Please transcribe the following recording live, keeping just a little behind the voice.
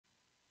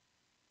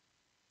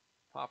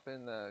Pop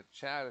in the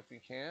chat if you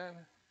can.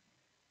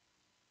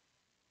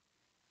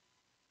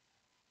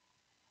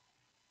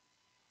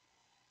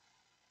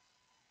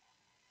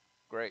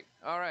 Great.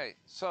 All right.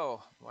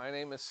 So my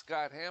name is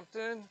Scott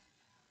Hampton.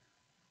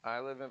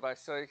 I live in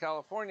Visalia,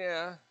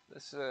 California.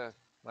 This is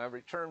my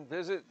return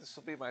visit. This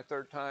will be my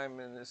third time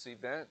in this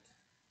event.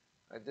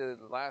 I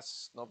did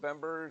last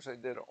November's. I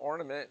did an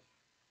ornament.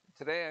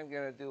 Today I'm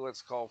going to do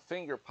what's called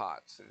finger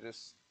pots. They're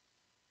just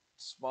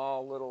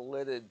small little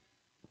lidded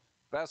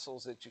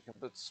vessels that you can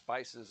put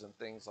spices and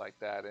things like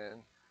that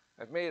in.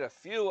 I've made a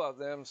few of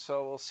them,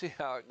 so we'll see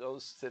how it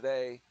goes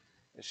today.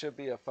 It should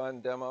be a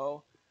fun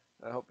demo.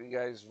 I hope you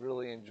guys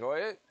really enjoy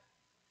it.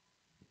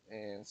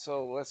 And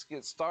so let's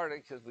get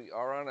started because we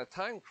are on a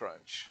time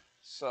crunch.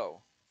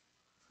 So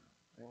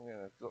I'm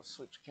going to go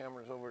switch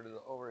cameras over to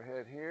the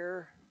overhead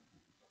here.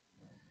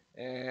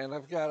 And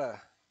I've got I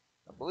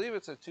believe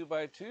it's a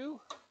 2x2,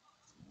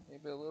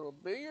 maybe a little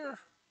bigger.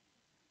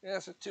 Yeah,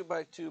 it's a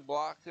 2x2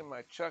 block in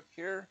my chuck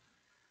here.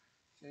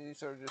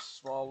 These are just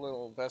small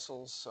little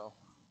vessels. So,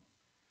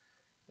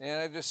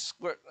 and I just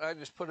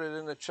put it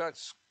in the chuck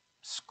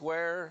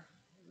square.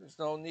 There's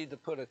no need to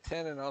put a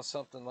tenon on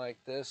something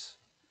like this,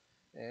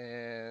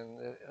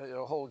 and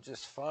it'll hold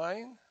just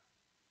fine.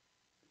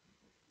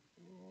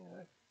 And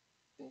I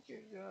think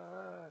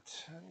I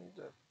need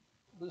to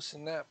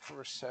loosen that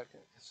for a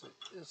second because it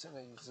isn't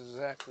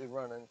exactly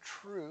running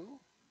true.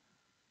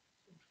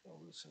 I'm just going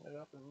to loosen it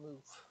up and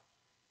move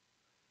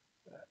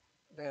that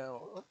down a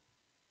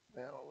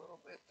little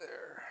bit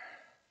there.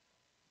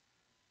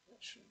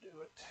 That should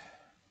do it.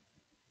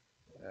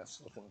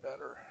 That's looking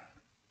better.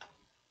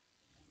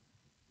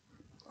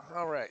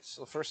 All right,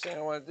 so the first thing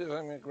I want to do,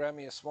 I'm going to grab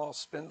me a small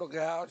spindle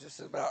gouge, just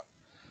about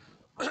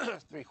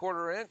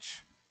 3/4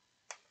 inch.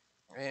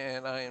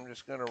 And I am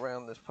just going to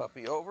round this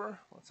puppy over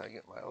once I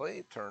get my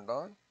lathe turned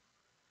on.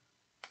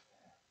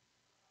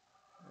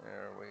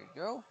 There we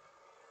go.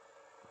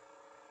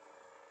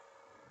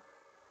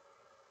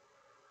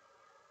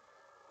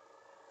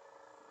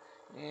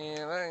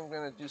 And I'm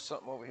going to do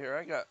something over here.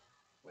 I got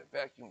my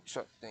vacuum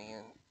chuck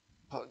thing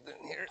plugged in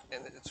here,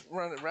 and it's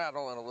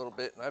rattling a little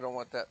bit, and I don't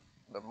want the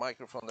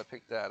microphone to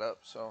pick that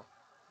up. So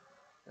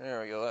there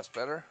we go, that's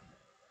better.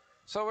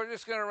 So we're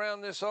just going to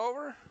round this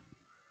over.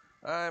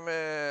 I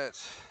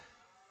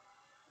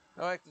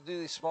like to do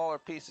these smaller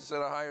pieces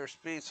at a higher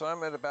speed, so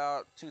I'm at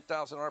about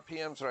 2,000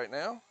 RPMs right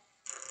now.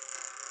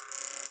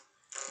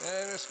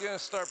 And I'm just going to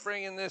start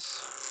bringing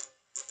this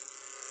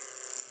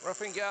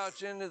roughing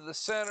gouge into the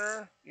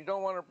center. You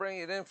don't want to bring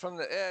it in from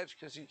the edge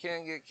because you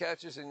can get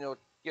catches and you'll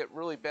get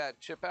really bad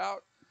chip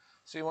out.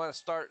 So you want to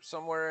start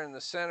somewhere in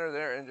the center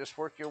there and just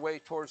work your way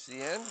towards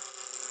the end.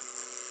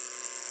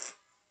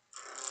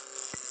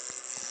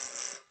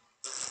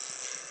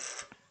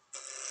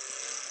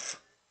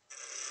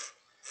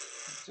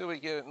 Until we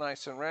get it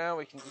nice and round,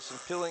 we can do some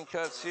peeling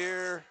cuts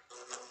here,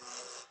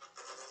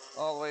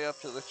 all the way up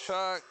to the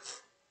chuck.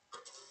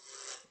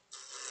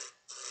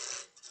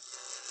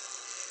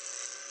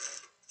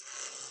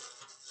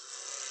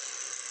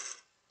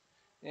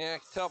 And I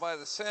can tell by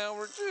the sound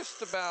we're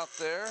just about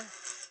there.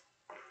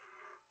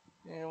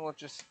 And we'll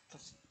just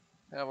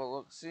have a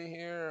look, see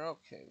here.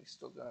 Okay, we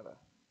still got a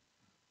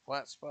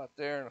flat spot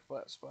there and a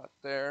flat spot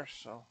there,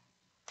 so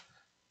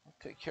I'll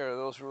take care of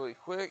those really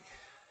quick.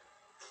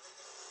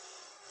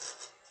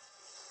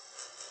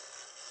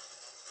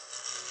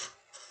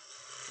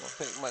 Won't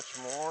take much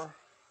more.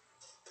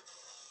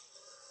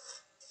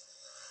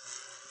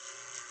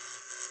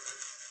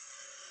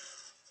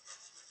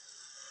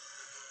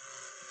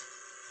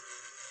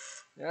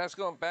 Yeah, I was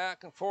going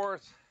back and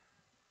forth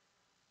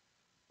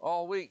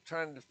all week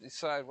trying to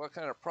decide what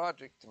kind of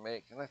project to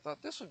make, and I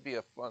thought this would be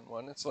a fun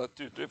one. It's not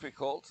too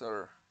difficult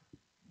or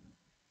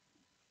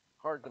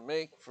hard to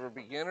make for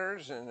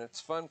beginners, and it's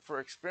fun for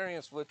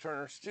experienced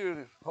woodturners too,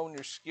 to hone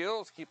your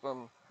skills, keep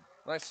them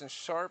nice and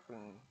sharp,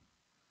 and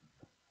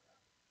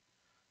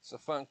it's a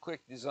fun,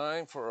 quick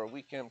design for a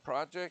weekend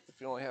project if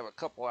you only have a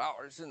couple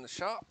hours in the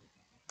shop.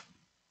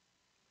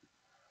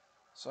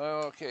 So,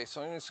 okay,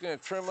 so I'm just going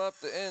to trim up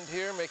the end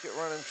here, make it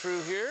running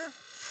true here.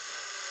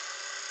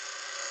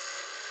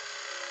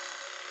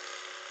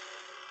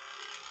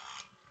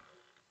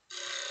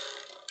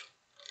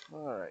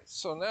 All right,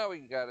 so now we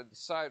got to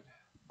decide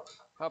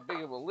how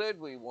big of a lid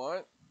we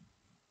want.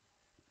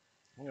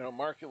 You know,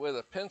 mark it with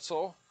a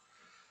pencil.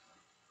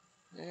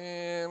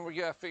 And we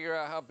got to figure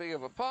out how big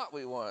of a pot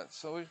we want.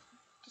 So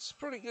this is a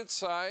pretty good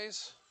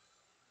size.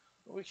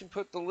 We can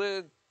put the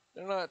lid,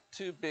 they're not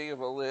too big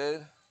of a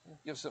lid. It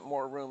gives it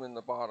more room in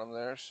the bottom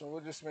there. So we'll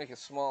just make a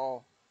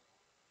small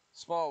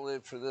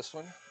lid for this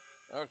one.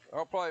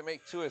 I'll probably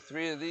make 2 or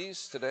 3 of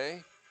these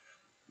today,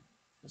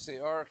 because they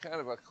are kind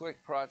of a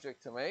quick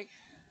project to make.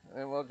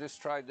 And we'll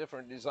just try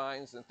different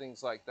designs and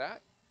things like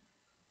that.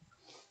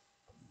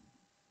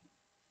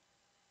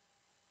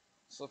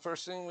 So the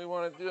first thing we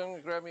want to do, I'm going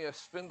to grab me a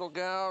spindle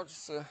gouge.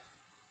 It's a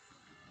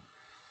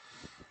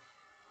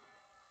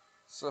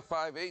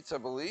 5/8, I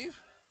believe.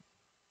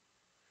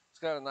 It's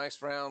got a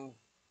nice round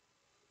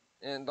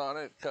end on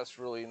it. It cuts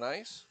really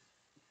nice.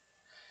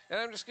 And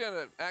I'm just going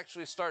to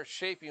actually start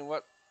shaping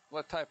what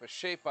type of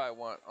shape I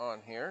want on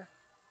here.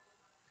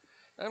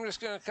 I'm just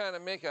going to kind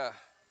of make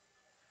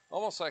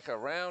almost like a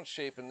round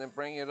shape and then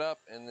bring it up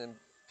and then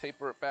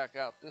taper it back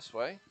out this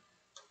way.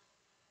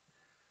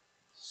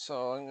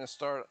 So I'm going to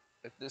start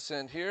at this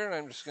end here, and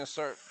I'm just going to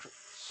start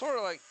sort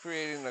of like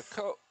creating a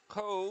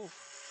cove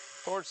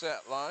towards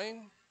that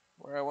line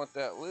where I want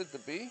that lid to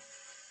be.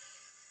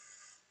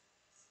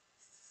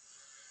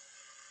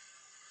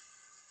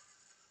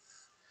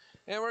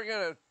 And we're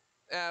going to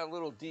add a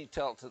little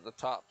detail to the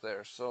top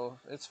there, so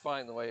it's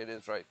fine the way it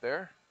is right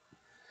there.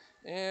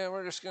 And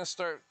we're just going to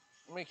start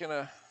making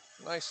a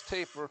nice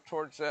taper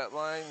towards that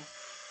line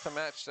to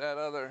match that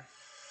other,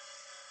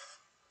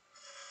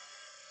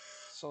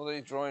 so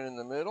they join in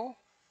the middle.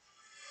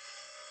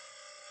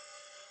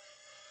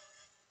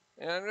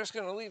 And I'm just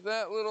going to leave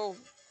that little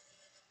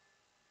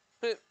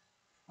bit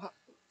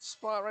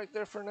spot right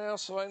there for now,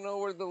 so I know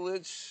where the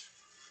lid's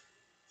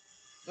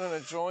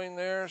going to join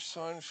there.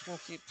 So I'm just going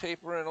to keep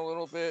tapering a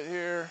little bit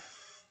here.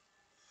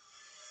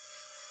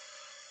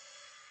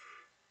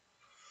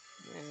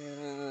 And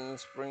then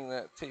let's bring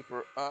that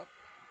taper up.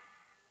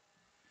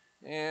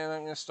 And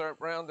I'm going to start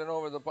rounding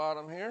over the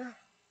bottom here.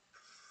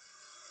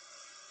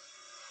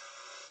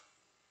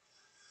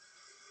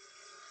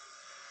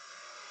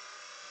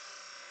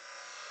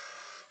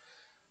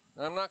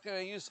 Now, I'm not going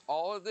to use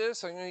all of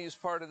this. I'm going to use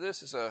part of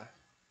this as a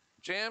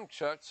jam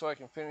chuck so I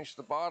can finish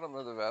the bottom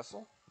of the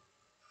vessel.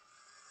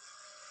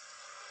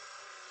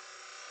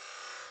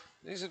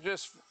 These are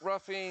just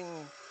roughing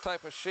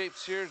type of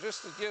shapes here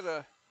just to get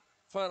a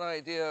fun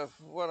idea of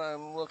what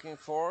I'm looking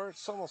for.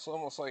 It's almost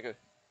like a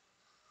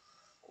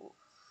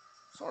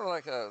sort of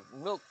like a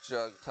milk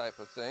jug type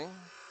of thing,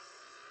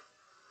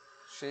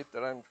 shape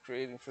that I'm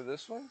creating for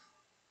this one.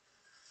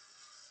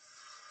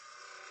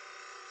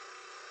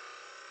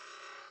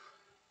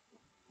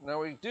 Now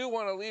we do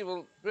want to leave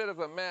a bit of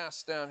a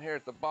mass down here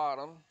at the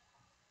bottom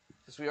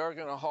because we are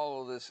going to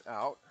hollow this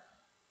out.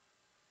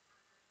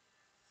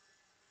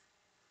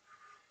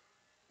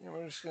 And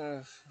we're just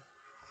going to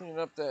clean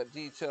up that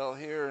detail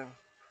here and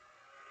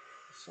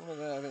some of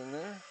that in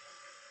there.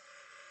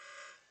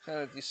 Kind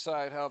of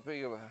decide how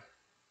big of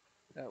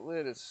that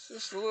lid is.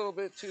 Just a little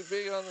bit too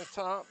big on the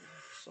top,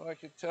 so I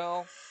could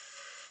tell.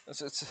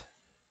 As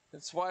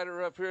it's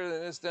wider up here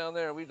than it is down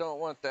there. We don't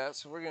want that,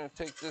 so we're going to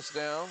take this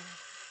down.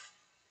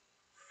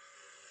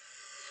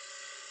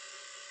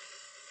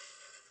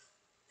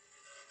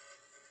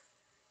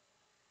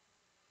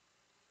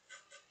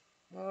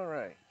 All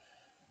right.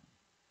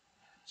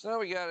 So now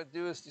we got to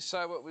do is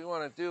decide what we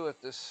want to do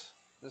with this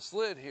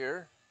lid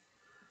here.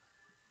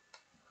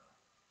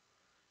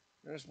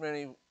 There's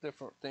many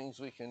different things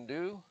we can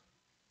do.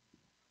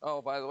 Oh,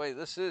 by the way,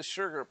 this is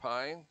sugar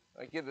pine.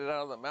 I get it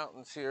out of the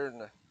mountains here in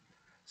the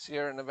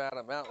Sierra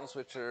Nevada mountains,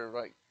 which are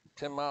like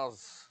 10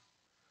 miles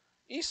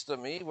east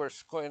of me, where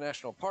Sequoia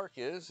National Park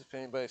is. If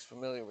anybody's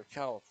familiar with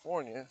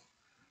California,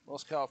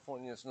 most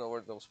Californians know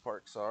where those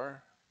parks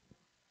are.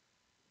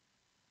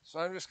 So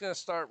I'm just going to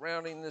start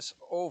rounding this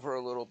over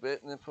a little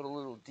bit and then put a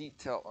little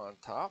detail on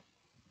top.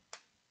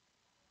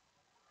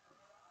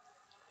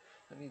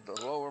 I need to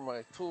lower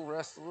my tool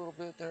rest a little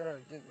bit there.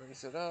 I didn't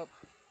raise it up.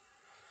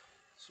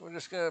 So we're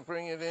just going to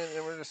bring it in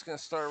and we're just going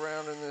to start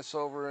rounding this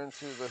over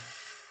into the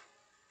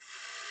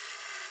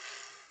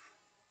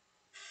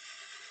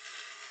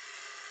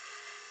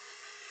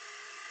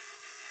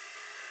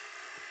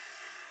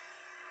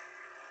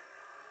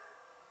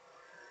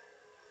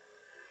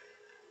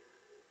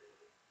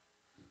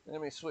Let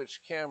me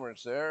switch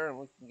cameras there and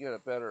we can get a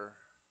better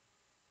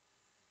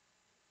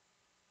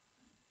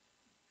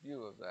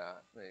view of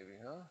that, maybe,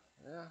 huh?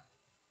 Yeah.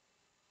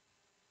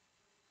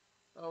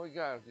 Oh, we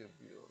got a good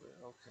view of it.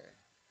 Okay.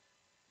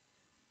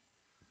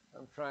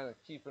 I'm trying to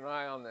keep an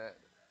eye on the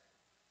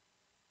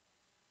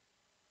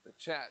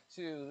chat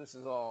too. This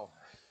is all.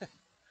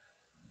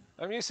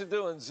 I'm used to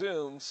doing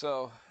Zoom,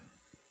 so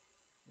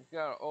we've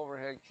got an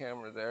overhead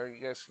camera there.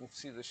 You guys can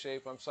see the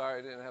shape. I'm sorry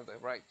I didn't have the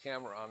right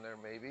camera on there,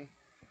 maybe.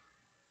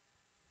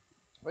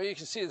 But you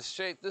can see the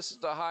shape. This is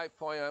the high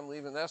point I'm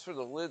leaving. That's where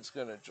the lid's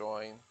going to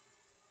join.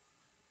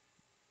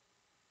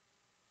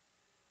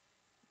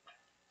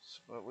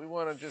 But we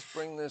want to just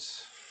bring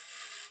this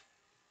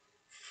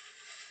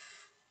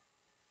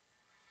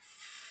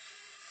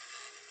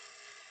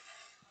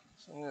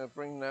so I'm going to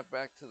bring that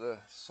back to the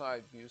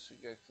side view so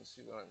you guys can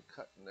see what I'm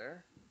cutting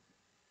there.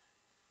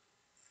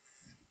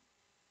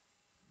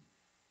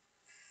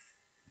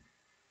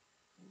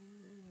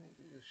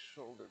 Maybe the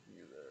shoulder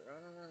view there.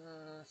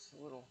 That's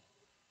a little.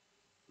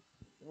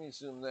 Let me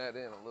zoom that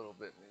in a little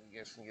bit and you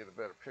guys can get a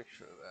better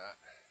picture of that.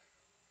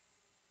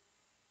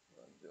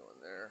 What I'm doing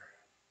there.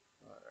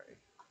 All right.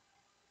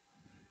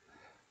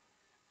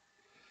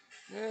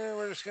 Yeah,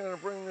 we're just going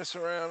to bring this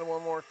around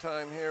one more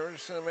time here. We're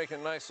just going to make a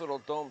nice little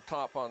dome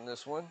top on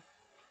this one.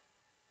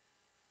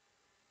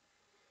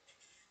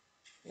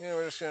 Yeah,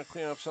 we're just going to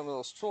clean up some of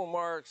those tool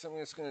marks. I'm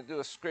just going to do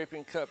a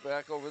scraping cut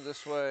back over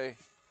this way.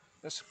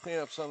 Just to clean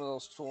up some of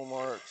those tool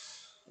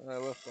marks that I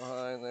left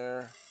behind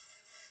there.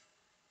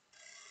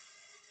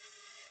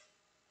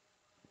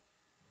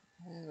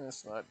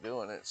 it's not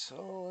doing it.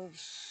 So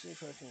let's see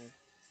if I can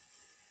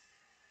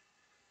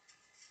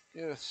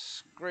get a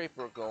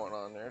scraper going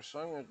on there. So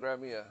I'm going to grab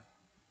me a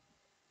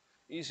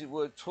easy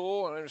wood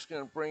tool, and I'm just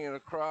going to bring it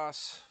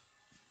across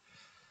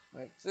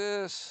like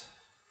this.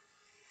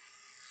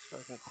 So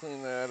I can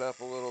clean that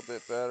up a little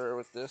bit better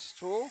with this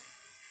tool.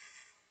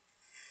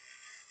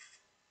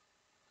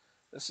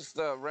 This is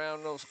the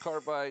round nose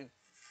carbide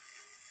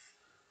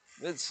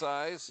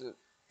mid-size that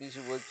Easy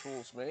Wood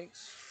Tools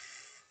makes.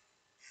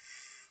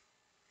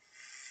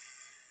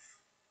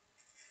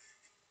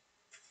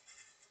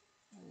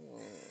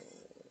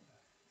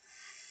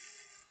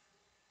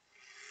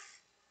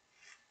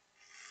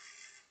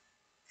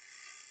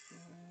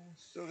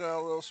 Still got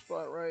a little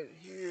spot right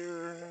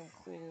here.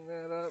 I'm cleaning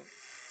that up.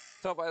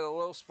 Tell by the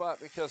low spot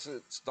because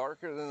it's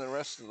darker than the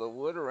rest of the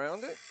wood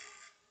around it.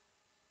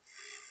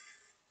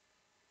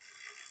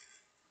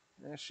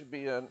 That should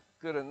be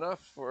good enough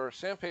for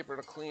sandpaper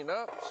to clean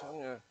up. So I'm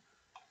going to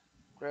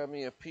grab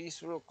me a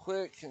piece real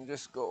quick and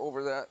just go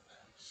over that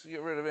to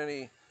get rid of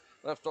any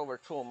leftover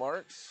tool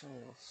marks. And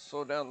we'll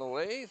slow down the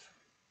lathe.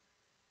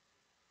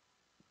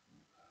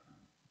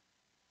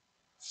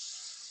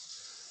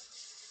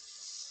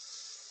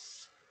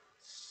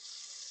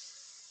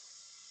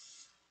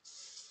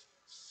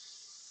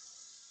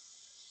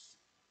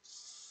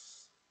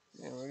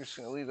 And we're just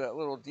going to leave that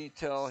little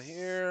detail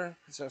here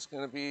because that's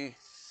going to be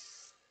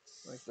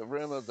like the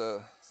rim of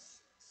the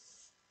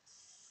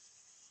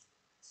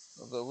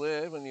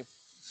lid when you,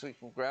 so you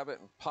can grab it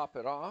and pop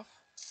it off.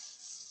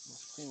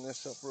 Let's clean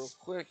this up real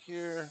quick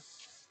here.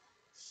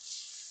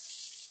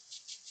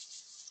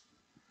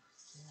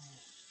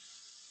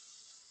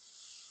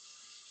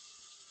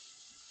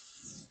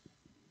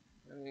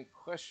 Any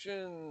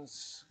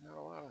questions? Got a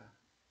lot of.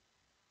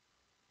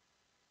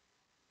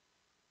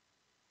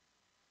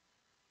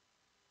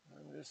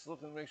 I'm just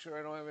looking to make sure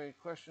I don't have any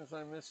questions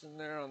I'm missing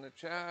there on the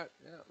chat.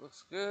 Yeah, it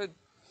looks good.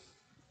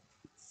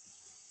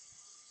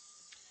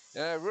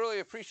 And I really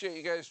appreciate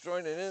you guys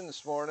joining in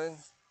this morning.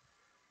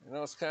 I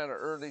know it's kind of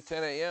early,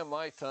 10 a.m.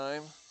 my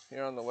time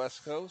here on the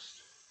West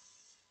Coast.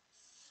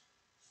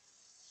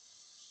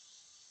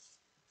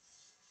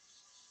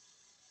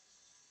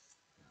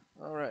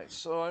 All right,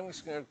 so I'm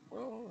just going to,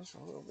 well, just a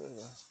little bit of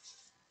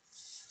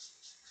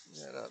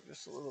that up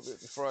just a little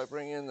bit before I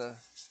bring in the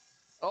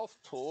elf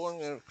tool. I'm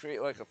going to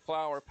create like a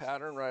flower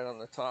pattern right on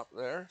the top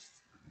there,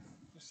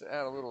 just to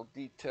add a little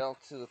detail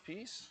to the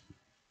piece.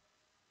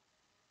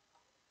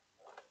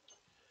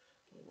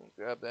 Let me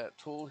grab that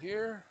tool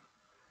here.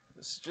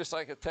 This is just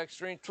like a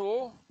texturing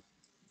tool.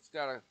 It's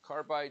got a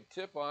carbide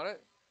tip on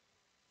it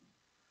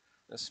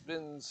that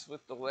spins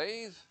with the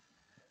lathe,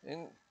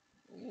 and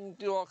you can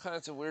do all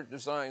kinds of weird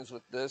designs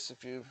with this.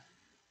 If you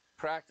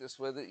practice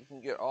with it, you can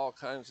get all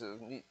kinds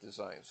of neat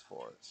designs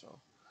for it. So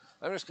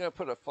I'm just going to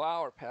put a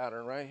flower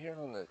pattern right here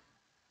on the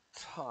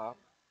top.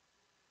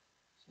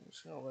 So I'm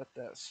just going to let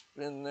that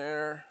spin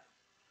there.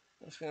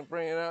 I'm just going to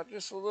bring it out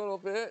just a little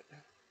bit.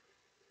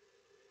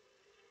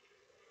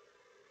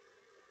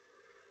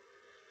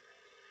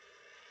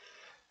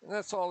 And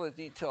that's all the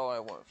detail I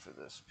want for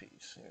this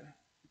piece here.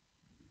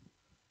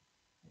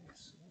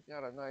 So we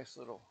got a nice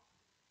little,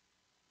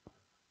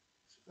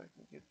 see if I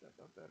can get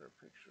a better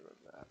picture of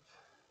that.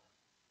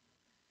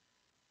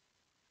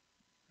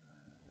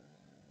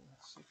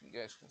 See if you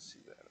guys can see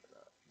that or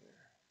not here.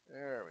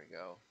 There we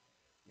go.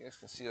 You guys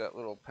can see that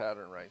little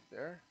pattern right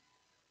there.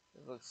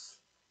 It looks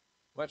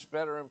much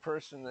better in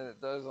person than it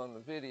does on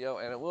the video,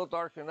 and it will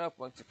darken up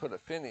once you put a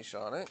finish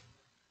on it.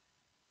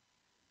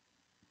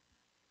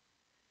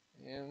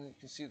 And you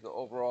can see the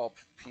overall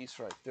piece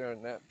right there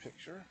in that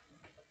picture.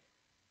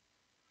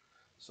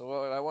 So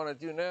what I want to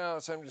do now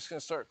is I'm just going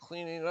to start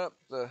cleaning up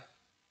the,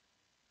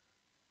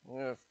 I'm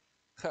going to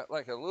cut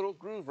like a little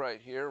groove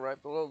right here,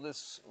 right below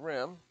this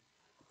rim,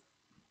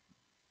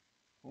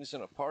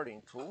 using a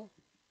parting tool.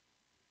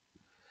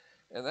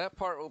 And that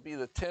part will be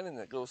the tenon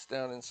that goes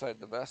down inside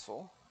the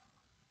vessel.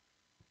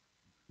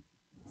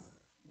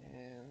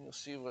 And you'll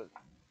see what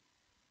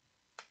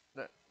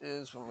that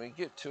is when we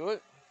get to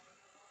it.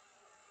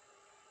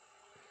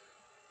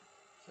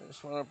 So I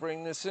just want to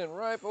bring this in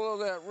right below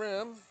that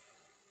rim.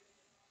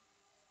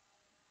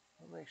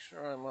 I'll make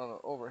sure I'm on the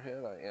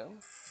overhead. I am.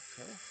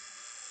 Okay.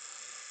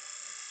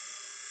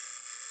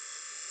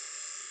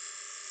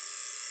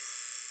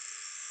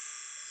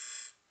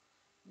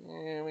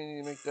 And we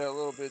need to make that a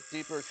little bit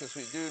deeper because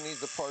we do need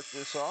to part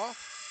this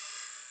off.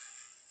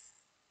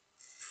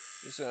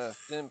 Just a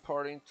thin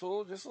parting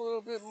tool, just a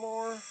little bit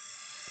more.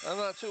 I'm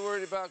not too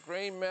worried about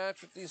grain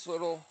match with these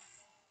little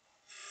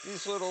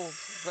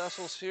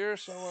vessels here,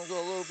 so I'm going to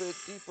go a little bit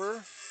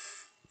deeper.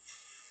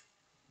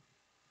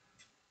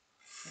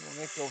 We'll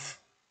make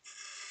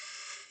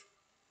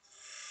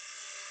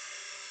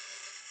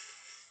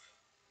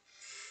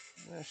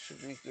that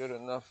should be good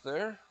enough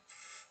there.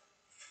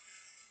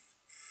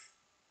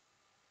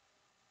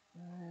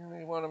 And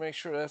we want to make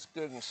sure that's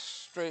good and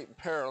straight and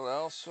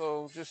parallel,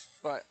 so just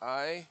by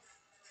eye,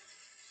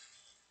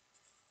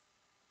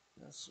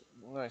 that's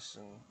nice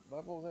and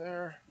level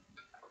there.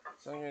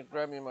 So I'm going to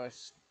grab me my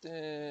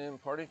stem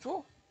parting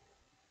tool.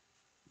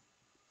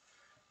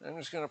 I'm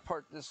just going to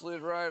part this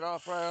lid right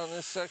off right on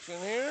this section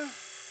here.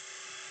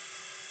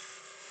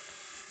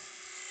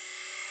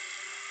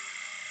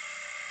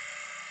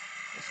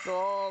 Let's go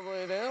all the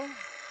way down.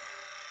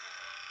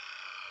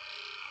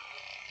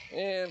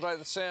 And by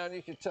the sound,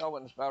 you can tell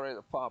when it's about ready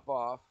to pop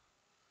off.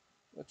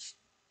 It's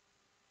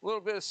a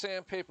little bit of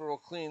sandpaper will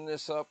clean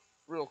this up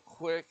real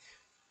quick.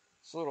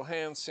 This little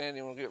hand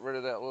sanding will get rid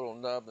of that little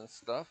nub and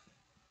stuff.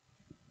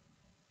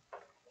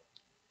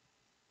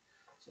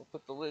 So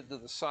put the lid to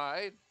the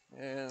side,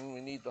 and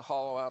we need to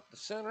hollow out the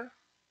center.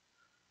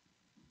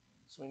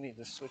 So we need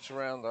to switch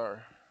around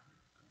our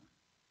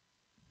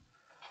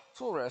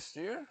tool rest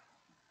here.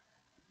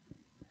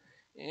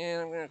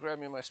 And I'm going to grab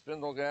me my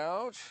spindle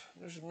gouge.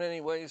 There's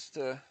many ways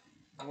to,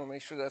 I'm going to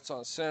make sure that's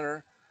on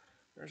center.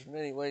 There's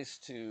many ways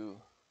to,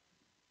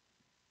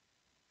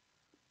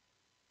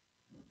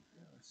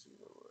 let's see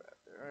where we're at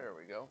there. There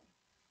we go.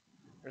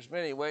 There's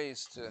many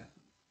ways to,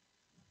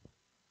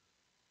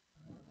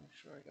 make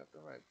sure I got the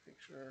right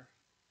picture.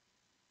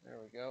 There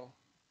we go.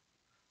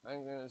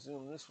 I'm going to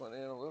zoom this one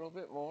in a little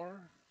bit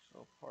more.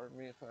 So pardon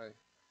me if I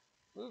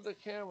move the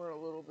camera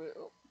a little bit.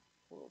 Oh,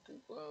 a little too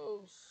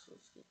close.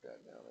 Let's get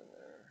that down in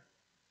there.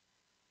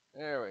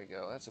 There we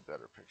go. That's a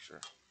better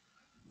picture.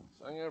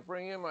 So I'm going to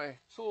bring in my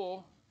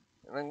tool,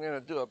 and I'm going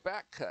to do a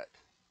back cut,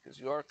 because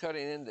you are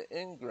cutting into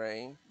end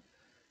grain.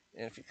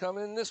 And if you come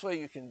in this way,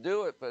 you can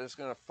do it, but it's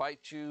going to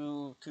fight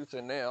you tooth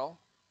and nail.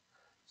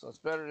 So it's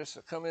better just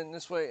to come in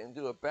this way and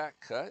do a back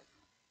cut.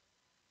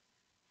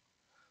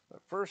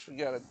 But first, we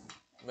got to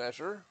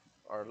measure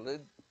our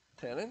lid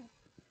tenon,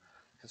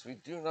 because we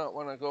do not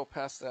want to go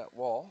past that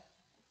wall.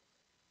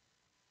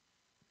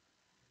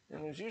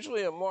 And there's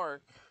usually a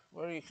mark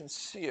where you can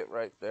see it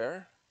right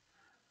there,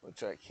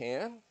 which I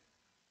can,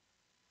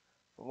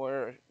 from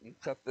where you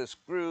cut this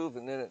groove,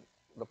 and then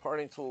the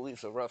parting tool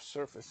leaves a rough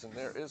surface, and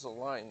there is a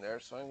line there.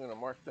 So I'm going to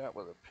mark that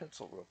with a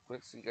pencil real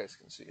quick so you guys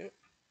can see it.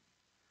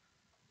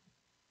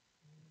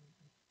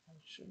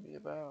 It should be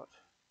about,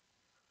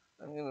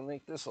 I'm going to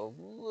make this a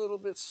little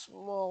bit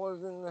smaller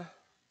than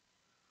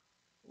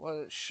what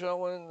it's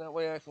showing. That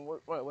way I can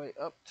work my way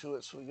up to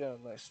it so we got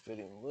a nice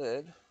fitting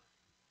lid.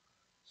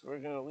 So we're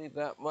going to leave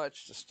that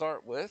much to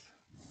start with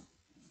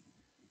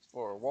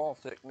for wall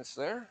thickness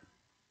there.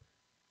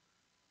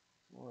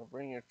 So you want to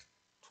bring your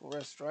tool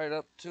rest right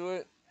up to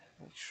it.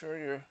 Make sure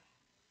your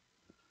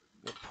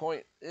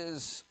point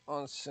is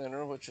on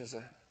center, which is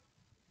a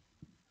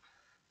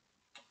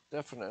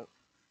definite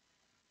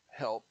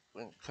help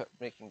when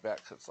making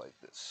back cuts like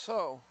this.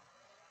 So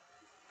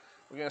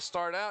we're going to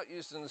start out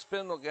using the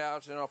spindle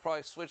gouge, and I'll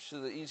probably switch to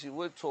the easy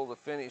wood tool to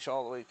finish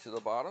all the way to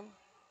the bottom.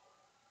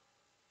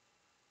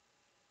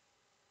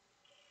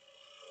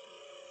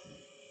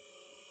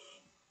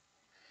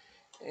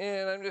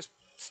 And I'm just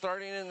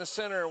starting in the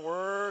center,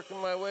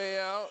 working my way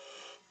out.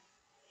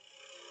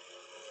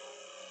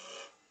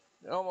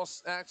 It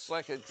almost acts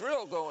like a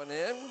drill going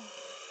in.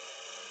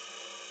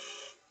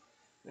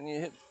 Then you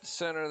hit the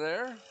center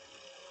there.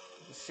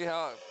 You see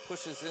how it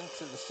pushes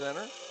into the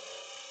center.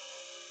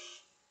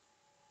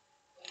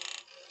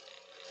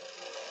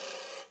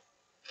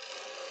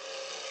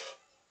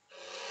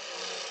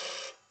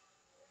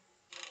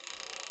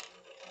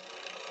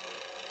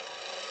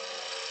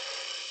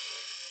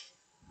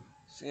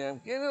 See,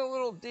 I'm getting a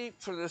little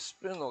deep for this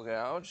spindle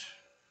gouge.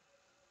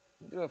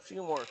 Do a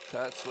few more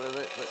cuts with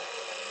it, but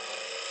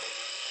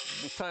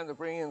it'll be time to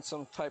bring in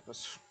some type of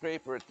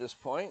scraper at this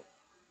point.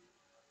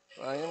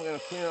 So I am going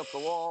to clean up the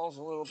walls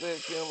a little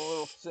bit, get them a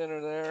little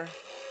thinner there.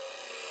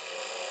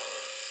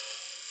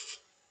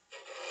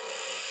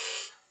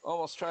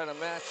 Almost try to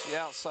match the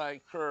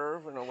outside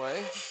curve in a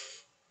way.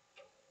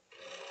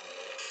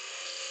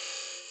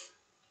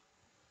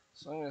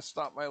 So I'm going to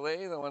stop my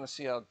lathe. I want to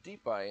see how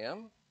deep I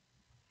am.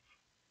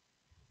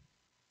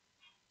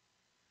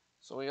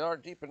 So we are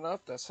deep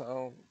enough. That's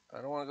how,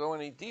 I don't want to go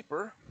any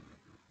deeper.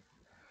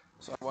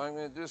 So what I'm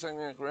going to do is I'm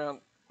going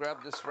to grab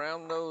this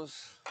round nose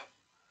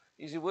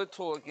easy wood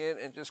tool again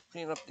and just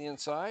clean up the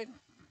inside.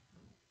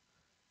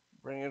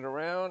 Bring it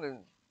around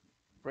and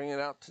bring it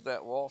out to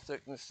that wall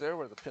thickness there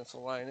where the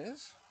pencil line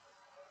is.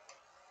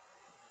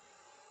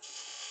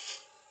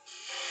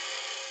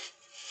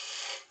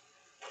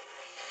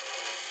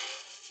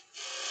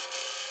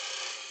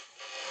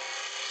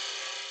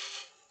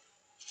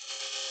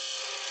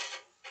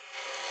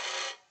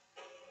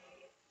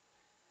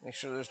 Make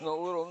sure there's no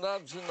little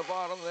nubs in the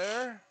bottom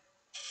there.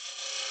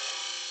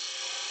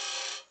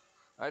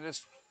 I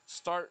just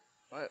start,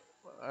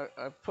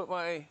 I put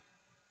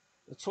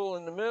the tool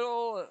in the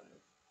middle,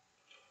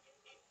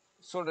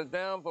 sort of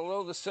down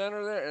below the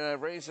center there, and I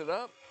raise it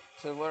up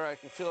to where I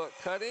can feel it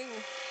cutting.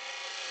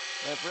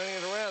 And I bring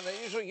it around. That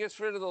usually gets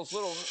rid of those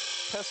little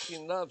pesky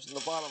nubs in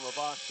the bottom of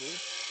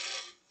boxes.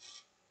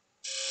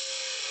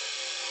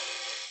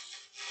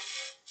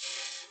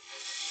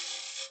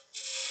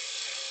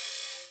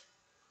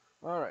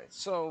 All right,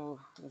 so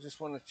we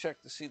just want to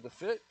check to see the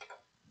fit.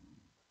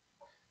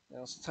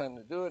 Now it's time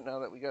to do it now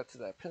that we got to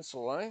that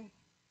pencil line.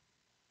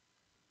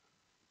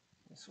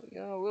 So we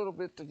got a little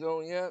bit to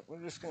go yet.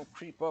 We're just going to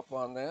creep up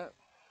on that.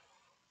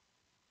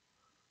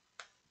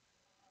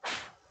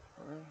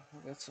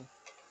 We got some.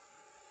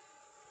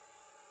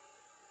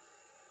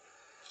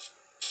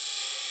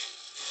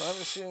 So I'm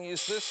just going to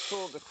use this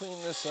tool to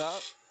clean this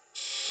up.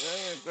 Then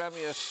I'm going to grab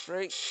me a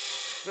straight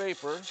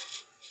scraper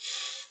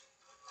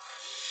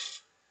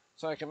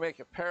so I can make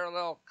a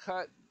parallel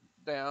cut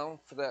down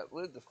for that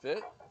lid to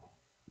fit.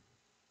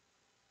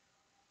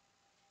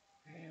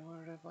 And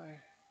where did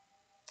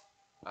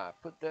I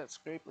put that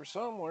scraper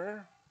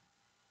somewhere.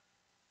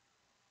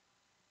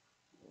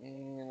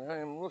 And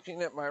I'm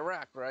looking at my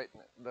rack right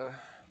now.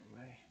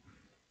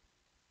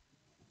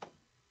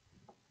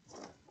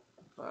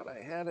 Thought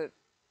I had it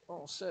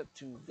all set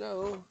to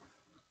go.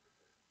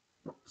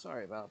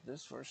 Sorry about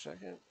this for a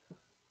second.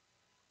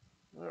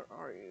 Where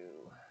are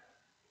you?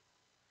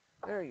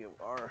 There you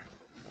are.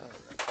 All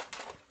right.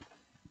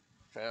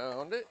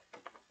 Found it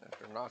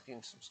after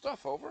knocking some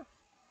stuff over.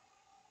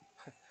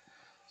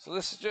 So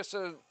this is just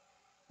a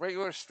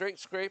regular straight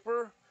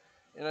scraper,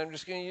 and I'm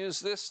just going to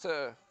use this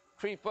to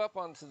creep up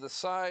onto the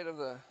side of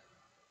the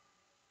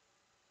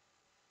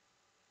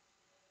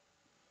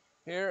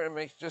here and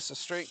make just a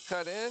straight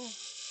cut in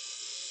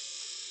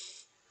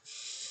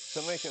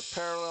to make a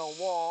parallel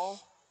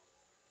wall.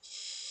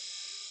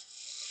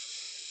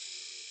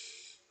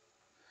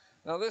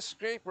 Now this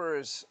scraper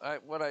is,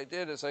 what I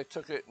did is I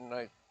took it and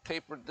I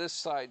tapered this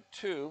side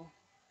too,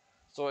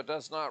 so it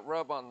does not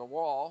rub on the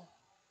wall.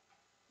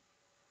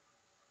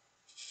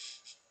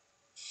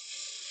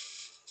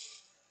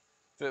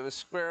 If it was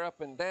square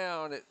up and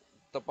down,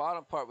 the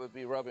bottom part would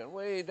be rubbing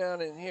way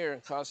down in here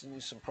and causing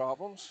you some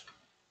problems.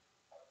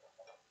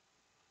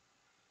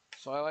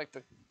 So I like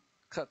to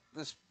cut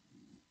this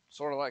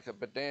sort of like a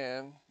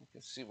badan. You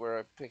can see where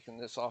I've taken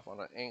this off on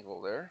an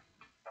angle there.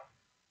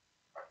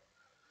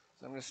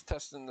 So I'm just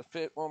testing the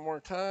fit one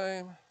more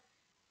time.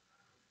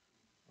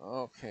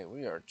 Okay,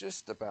 we are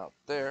just about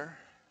there.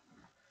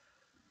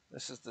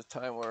 This is the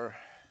time where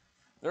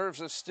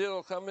nerves of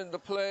steel come into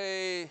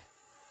play.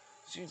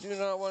 So you do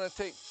not want to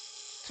take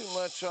too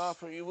much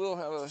off or you will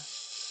have a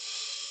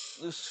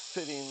loose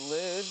fitting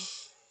lid.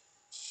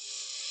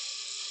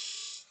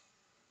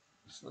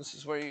 So this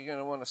is where you're going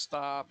to want to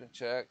stop and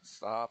check,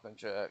 stop and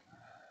check.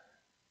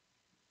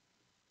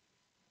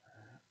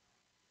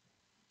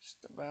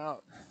 Just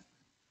about.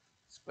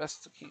 It's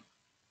best to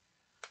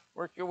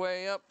work your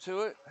way up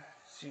to it.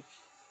 So you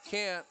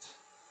can't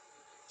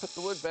put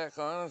the wood back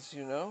on, as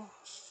you know.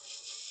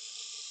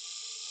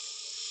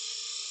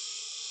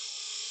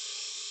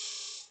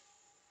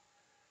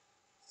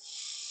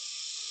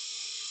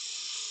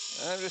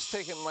 And I'm just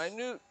taking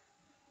minute,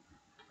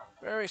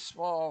 very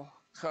small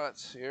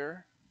cuts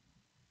here.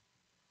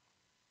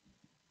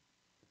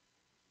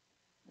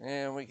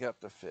 And we got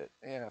the fit.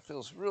 Yeah, it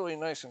feels really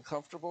nice and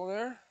comfortable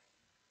there.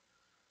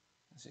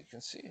 As you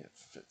can see, it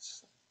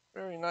fits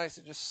very nice.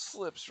 It just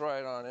slips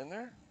right on in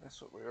there.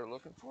 That's what we were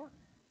looking for.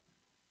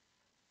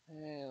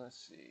 And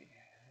let's see,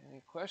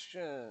 any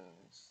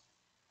questions?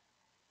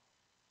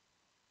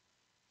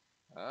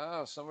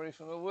 Oh, somebody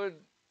from the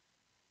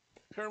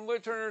Hampton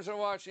Woodturners are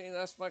watching.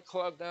 That's my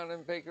club down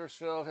in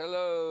Bakersfield.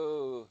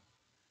 Hello.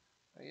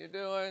 How you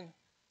doing?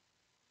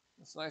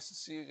 It's nice to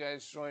see you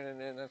guys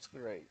joining in. That's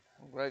great.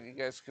 I'm glad you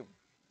guys could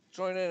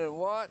join in and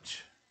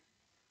watch.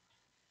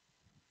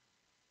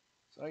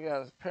 So I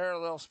got a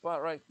parallel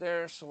spot right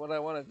there. So what I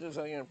want to do is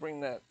I'm going to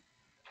bring that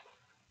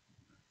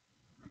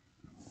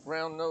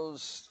round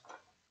nose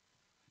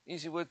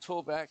easy wood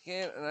tool back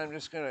in, and I'm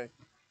going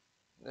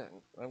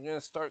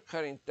to start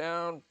cutting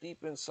down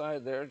deep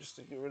inside there just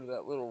to get rid of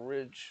that little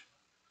ridge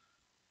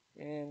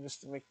and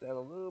just to make that a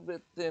little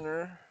bit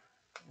thinner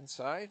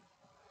inside.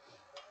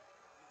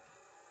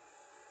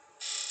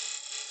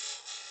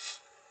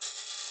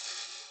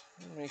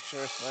 Make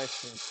sure it's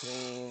nice and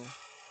clean.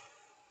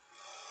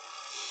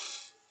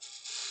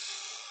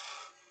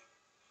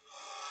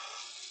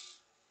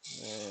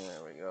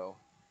 There we go.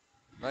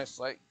 Nice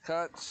light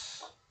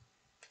cuts.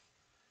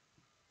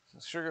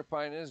 The sugar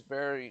pine is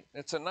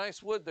it's a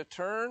nice wood to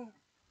turn.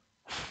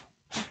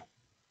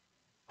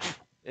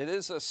 It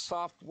is a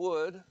soft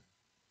wood.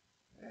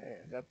 Hey,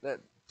 got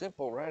that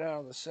dimple right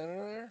out of the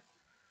center there.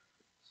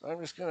 So I'm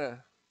just going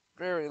to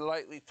very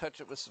lightly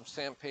touch it with some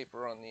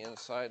sandpaper on the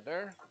inside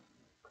there.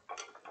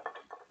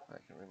 I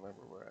can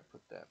remember where I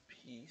put that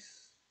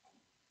piece.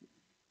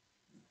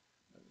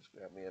 I'll just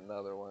grab me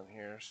another one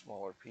here,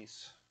 smaller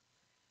piece.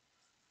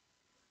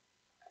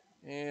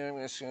 And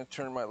I'm just going to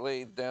turn my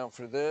lathe down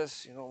for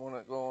this. You don't want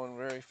it going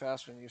very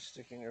fast when you're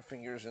sticking your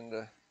fingers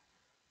into.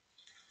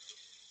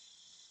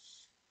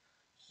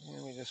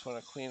 And we just want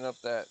to clean up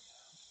that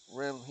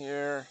rim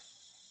here.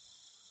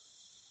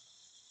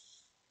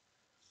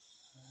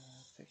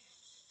 Take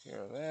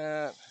care of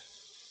that.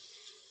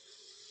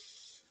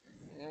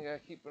 And I got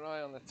to keep an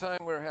eye on the time.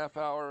 We're a half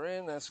hour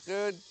in. That's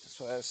good. That's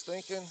what I was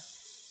thinking.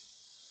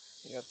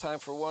 You got time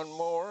for one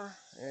more.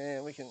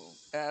 And we can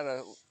add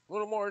a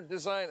little more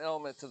design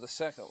element to the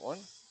second one.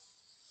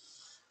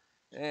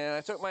 And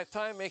I took my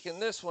time making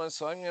this one,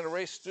 so I'm going to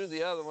race through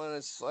the other one.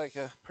 It's like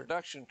a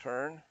production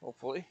turn,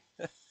 hopefully,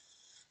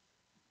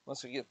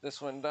 once we get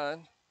this one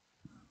done.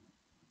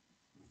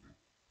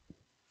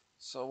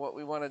 So what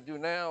we want to do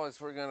now is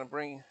we're going to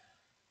bring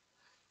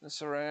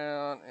this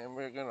around and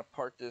we're going to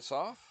part this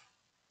off.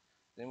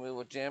 Then we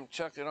will jam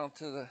chuck it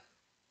onto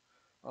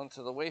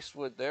the waste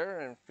wood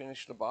there and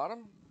finish the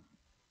bottom.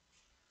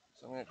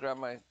 So I'm going to grab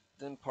my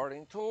thin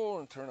parting tool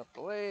and turn up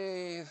the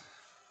lathe.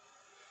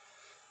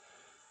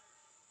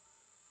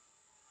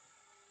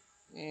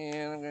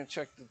 And I'm going to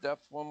check the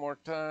depth one more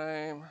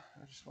time.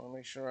 I just want to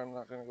make sure I'm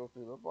not going to go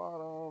through the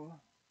bottom.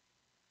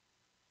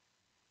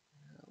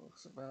 That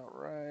looks about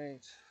right.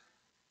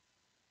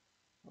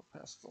 Go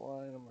past the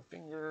line on my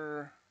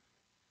finger.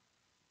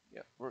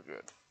 Yep, we're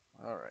good.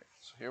 All right,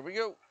 so here we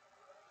go.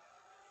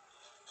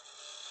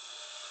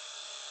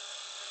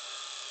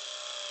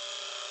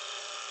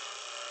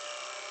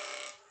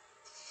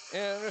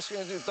 And I'm just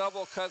going to do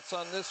double cuts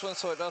on this one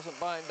so it doesn't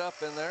bind up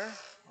in there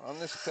on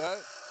this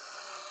cut.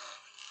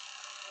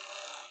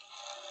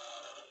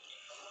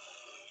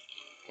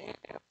 And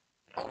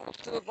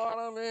almost to the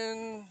bottom,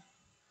 and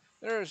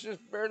there's just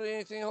barely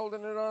anything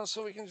holding it on,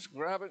 so we can just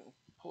grab it and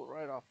pull it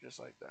right off just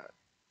like that.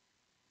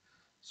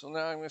 So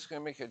now I'm just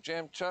going to make a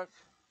jam chuck,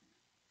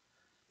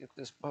 get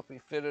this puppy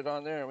fitted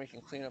on there, and we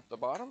can clean up the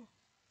bottom.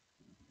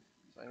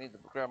 So I need to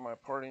grab my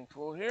parting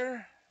tool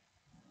here.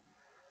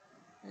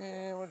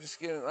 And we'll just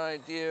get an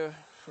idea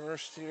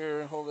first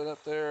here, hold it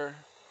up there.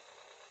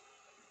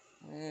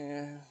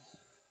 And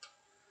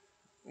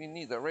we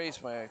need to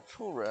raise my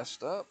tool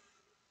rest up.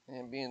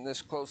 And being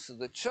this close to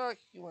the chuck,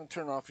 you want to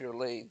turn off your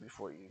lathe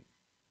before you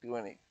do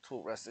any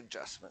tool rest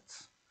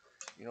adjustments.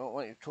 You don't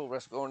want your tool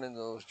rest going into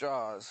those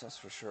jaws, that's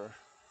for sure.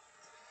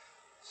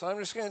 So I'm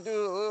just going to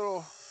do a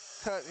little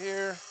cut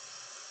here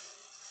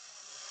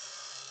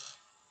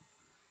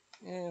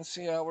and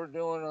see how we're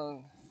doing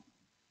on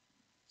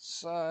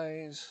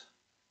size.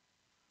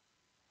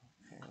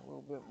 Okay, a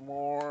little bit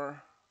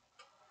more.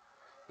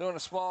 Doing a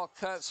small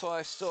cut so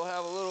I still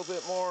have a little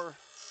bit more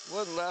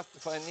wood left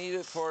if I need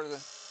it for the,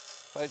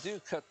 if I do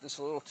cut this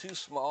a little too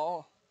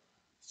small,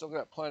 still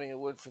got plenty of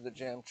wood for the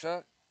jam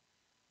chuck.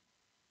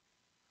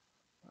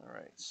 All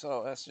right,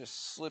 so that's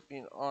just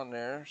slipping on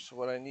there. So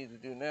what I need to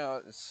do now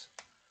is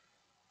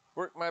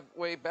work my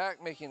way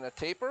back, making a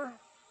taper.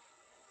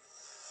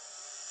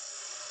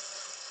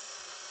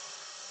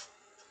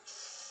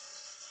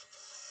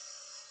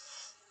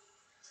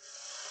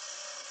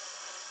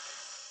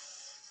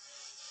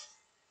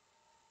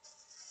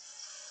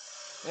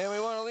 And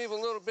we want to leave a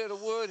little bit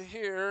of wood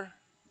here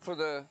for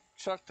the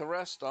chuck to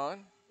rest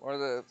on, or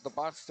the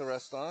box to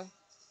rest on.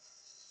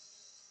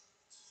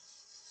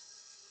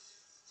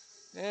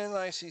 And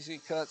nice easy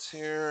cuts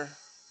here.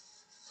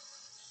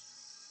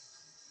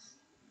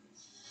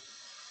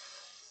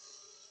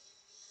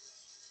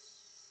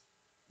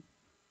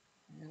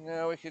 And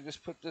now we can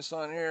just put this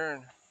on here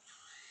and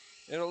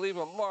it'll leave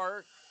a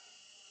mark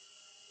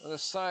where the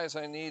size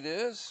I need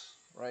is,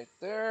 right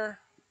there.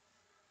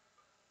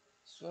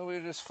 So we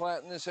just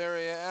flatten this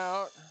area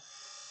out,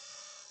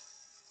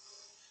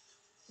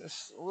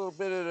 just a little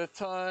bit at a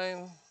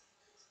time,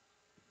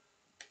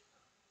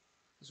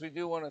 because we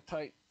do want a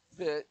tight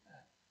fit.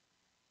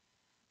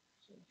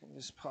 So we can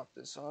just pop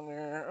this on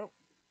there. Oh,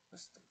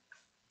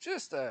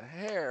 just a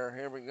hair,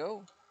 here we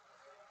go.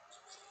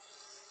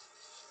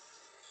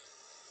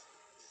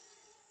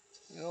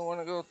 You don't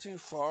want to go too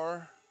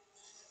far.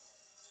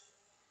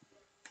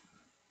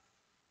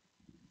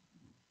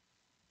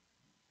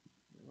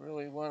 You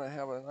really want to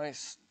have a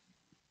nice,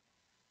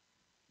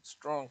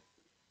 strong,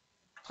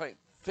 tight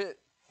fit.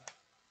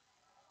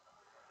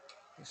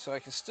 So I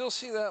can still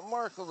see that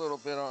mark a little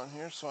bit on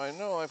here, so I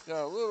know I've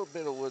got a little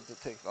bit of wood to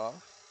take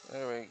off.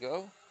 There we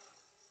go.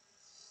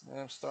 And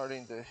I'm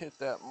starting to hit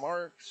that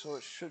mark, so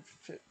it should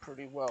fit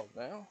pretty well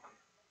now.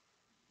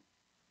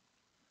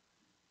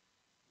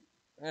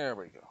 There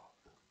we go.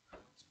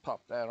 Let's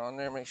pop that on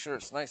there, make sure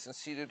it's nice and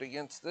seated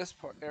against this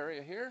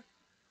area here.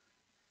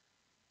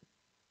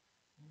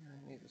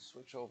 I need to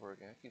switch over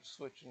again. I keep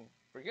switching,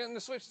 forgetting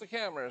to switch the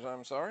cameras,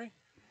 I'm sorry.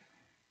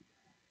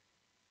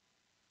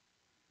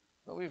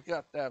 But we've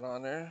got that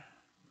on there.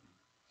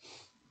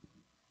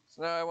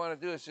 So now I want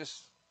to do is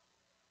just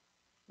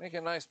make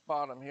a nice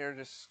bottom here,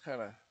 just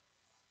kind of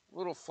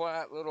little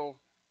flat, little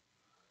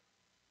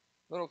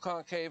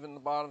concave in the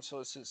bottom so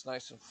it sits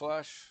nice and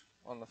flush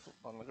on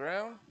the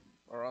ground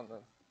or on the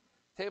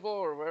table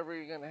or wherever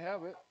you're going to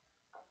have it.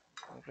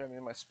 I'm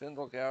grabbing my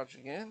spindle gouge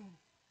again.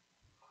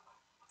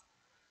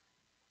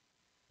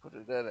 Put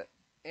it at an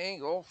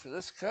angle for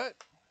this cut.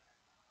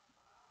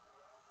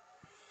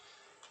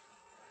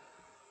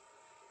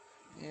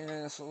 And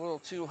it's a little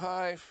too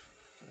high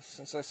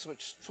since I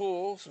switched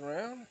tools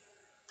around.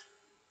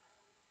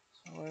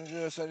 So what I'm going to do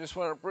is I just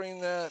want to bring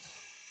that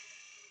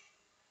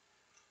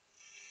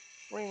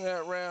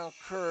round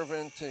curve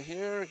into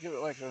here, give it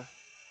like a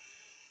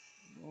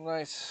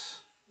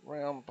nice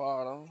round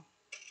bottom.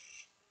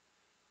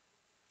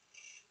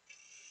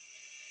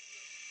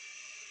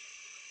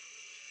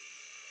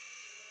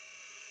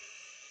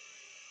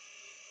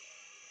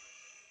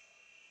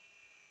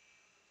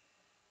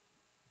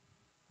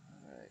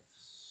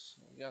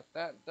 got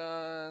that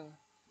done.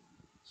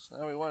 So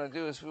now we want to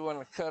do is we want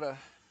to cut a,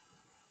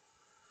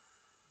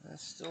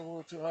 that's still a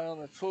little too high on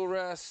the tool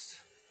rest.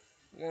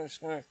 We're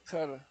just going to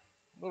cut a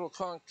little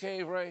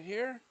concave right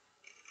here.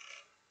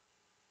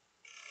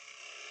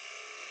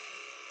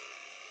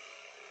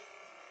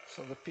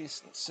 So the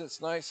piece sits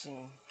nice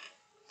and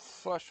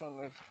flush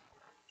on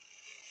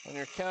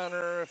your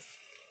counter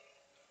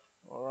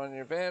or on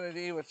your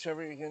vanity,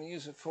 whichever you're going to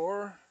use it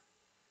for.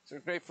 They're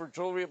great for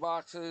jewelry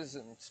boxes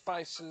and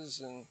spices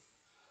and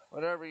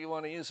whatever you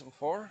want to use them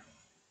for.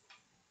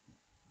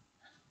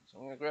 So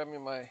I'm going to grab me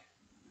my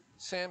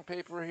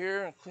sandpaper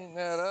here and clean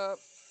that up.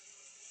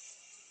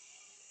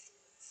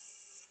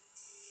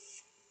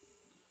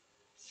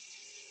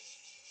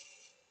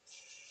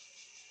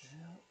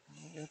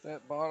 Get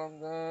that bottom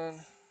done.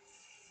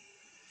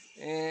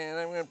 And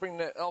I'm going to bring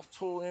that elf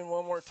tool in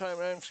one more time.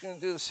 I'm just going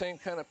to do the same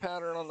kind of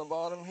pattern on the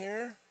bottom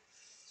here.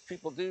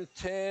 People do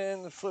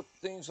tend to flip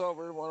things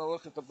over, want to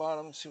look at the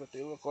bottom and see what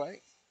they look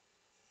like.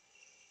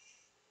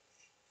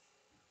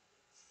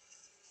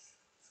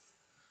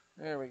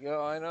 There we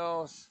go. I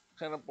know it's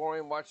kind of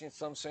boring watching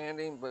some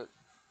sanding, but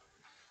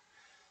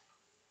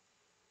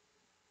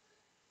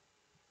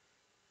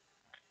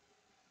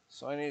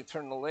so I need to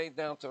turn the lathe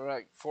down to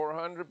like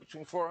 400,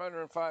 between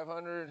 400 and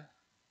 500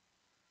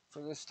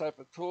 for this type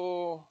of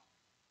tool.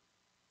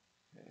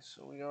 Okay,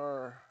 so we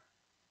are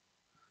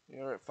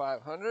at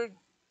 500,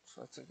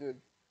 so that's a good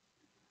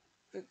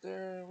fit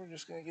there. We're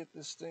just going to get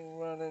this thing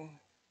running.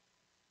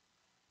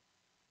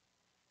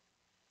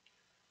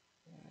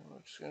 And we're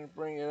just going to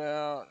bring it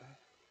out.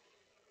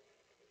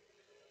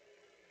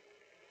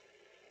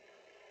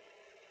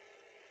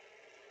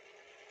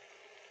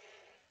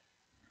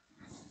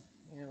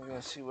 And we're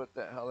going to see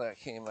how that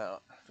came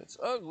out. If it's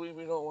ugly,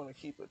 we don't want to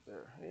keep it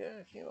there. Yeah,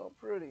 it came out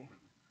pretty.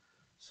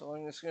 So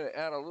I'm just going to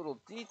add a little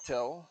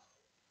detail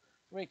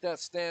to make that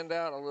stand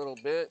out a little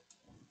bit.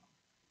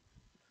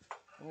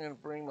 I'm going to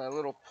bring my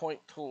little point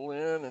tool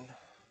in and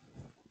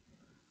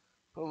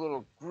put a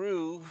little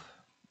groove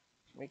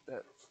to make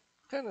that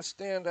kind of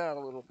stand out a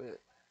little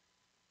bit.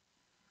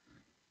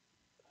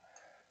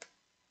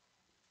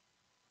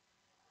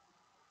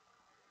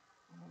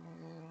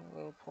 And a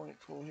little point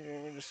tool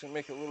here. We're just going to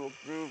make a little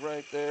groove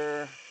right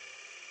there.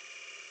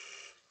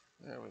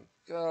 There we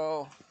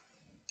go.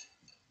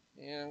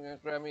 And I'm going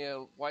to grab me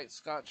a white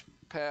Scotch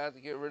pad to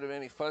get rid of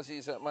any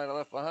fuzzies that might have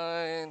left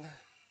behind.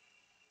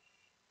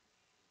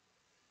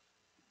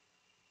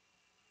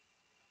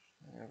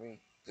 There we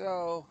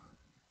go.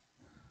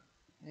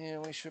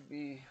 And we should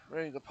be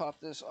ready to pop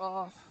this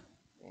off.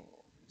 And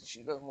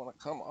she doesn't want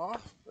to come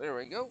off. There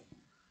we go.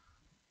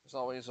 There's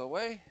always a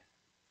way.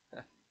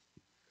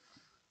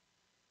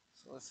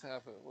 So let's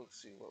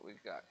see what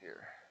we've got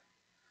here.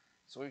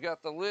 So we've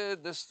got the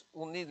lid. This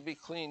will need to be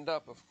cleaned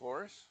up, of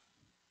course.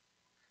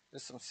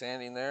 Just some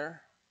sanding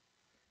there.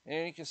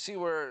 And you can see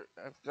where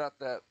I've got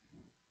that,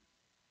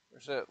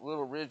 there's that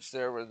little ridge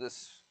there where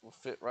this will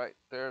fit right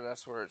there.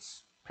 That's where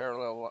it's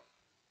parallel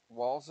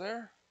walls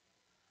there.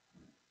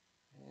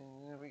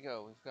 And there we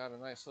go. We've got a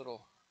nice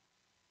little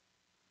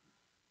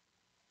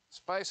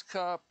spice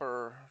cup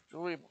or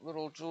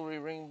little jewelry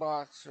ring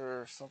box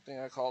or something.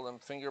 I call them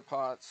finger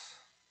pots.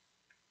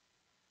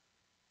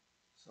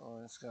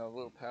 So it's got a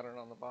little pattern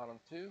on the bottom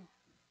too.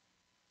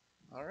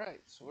 All right,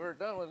 so we're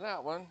done with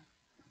that one.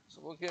 So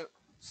we'll get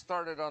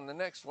started on the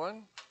next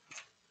one.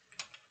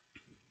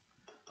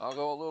 I'll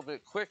go a little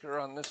bit quicker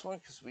on this one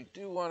because we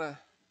do want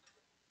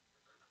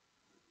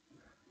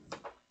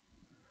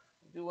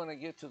to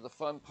get to the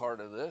fun part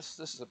of this.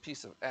 This is a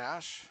piece of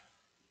ash.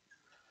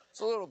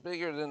 It's a little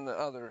bigger than the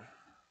other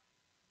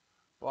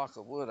block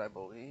of wood, I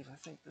believe. I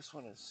think this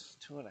one is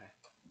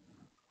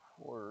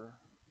 2.25.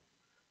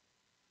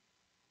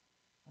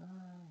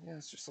 Yeah,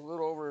 it's just a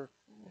little over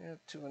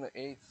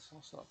 2.125. So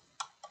it's not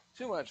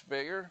too much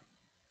bigger.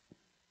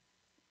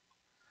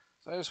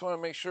 So I just want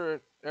to make sure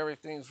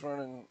everything's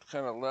running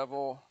kind of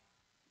level.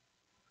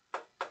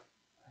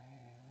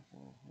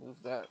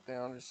 Move that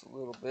down just a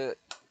little bit.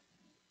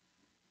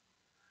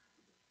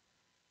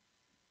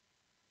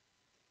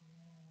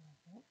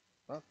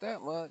 Not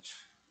that much.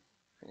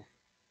 I'm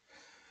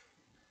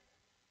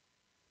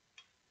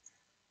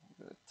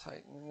going to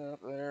tighten it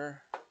up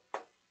there.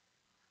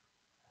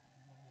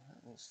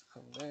 That needs to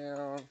come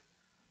down.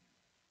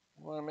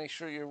 You want to make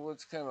sure your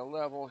wood's kind of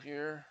level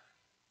here.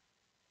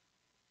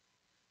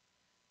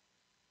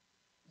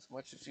 As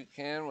much as you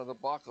can with a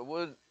block of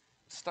wood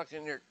stuck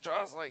in your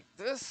jaws like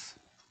this.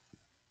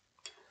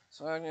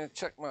 So I'm going to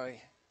check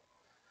my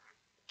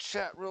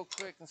chat real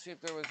quick and see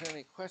if there was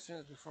any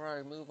questions before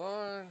I move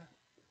on.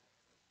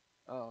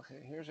 Oh,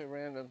 okay, here's a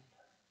random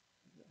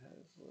that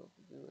has a little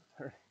to do with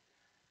her.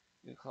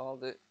 You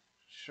called it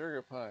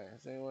sugar pie.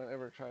 Has anyone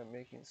ever tried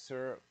making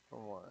syrup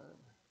from one?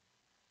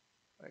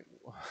 Like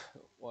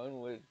one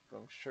wood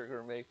from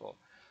sugar maple.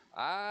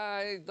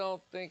 I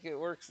don't think it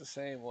works the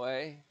same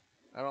way.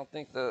 I don't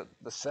think the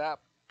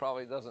sap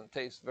probably doesn't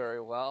taste very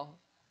well.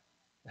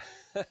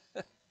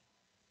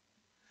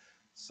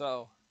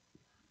 So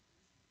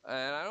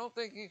And I don't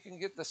think you can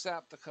get the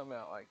sap to come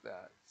out like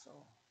that. So,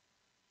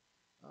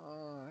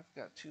 I've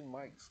got two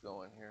mics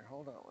going here.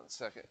 Hold on one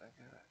second.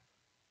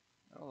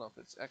 I don't know if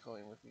it's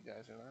echoing with you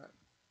guys or not.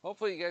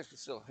 Hopefully you guys can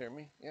still hear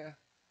me. Yeah.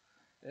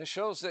 It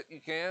shows that you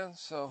can.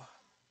 So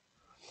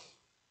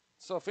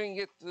if we can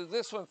get to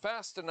this one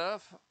fast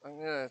enough, I'm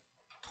going to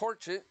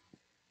torch it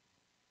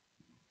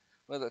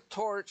with a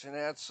torch and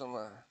add some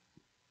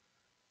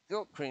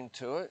guilt cream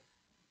to it.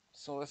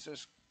 So let's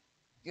just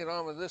get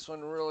on with this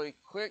one really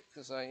quick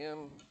because I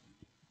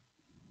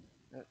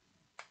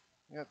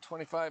got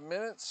 25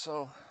 minutes.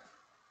 So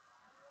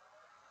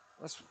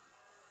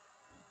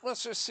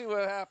let's just see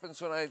what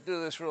happens when I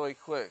do this really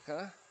quick,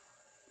 huh?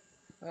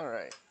 All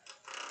right.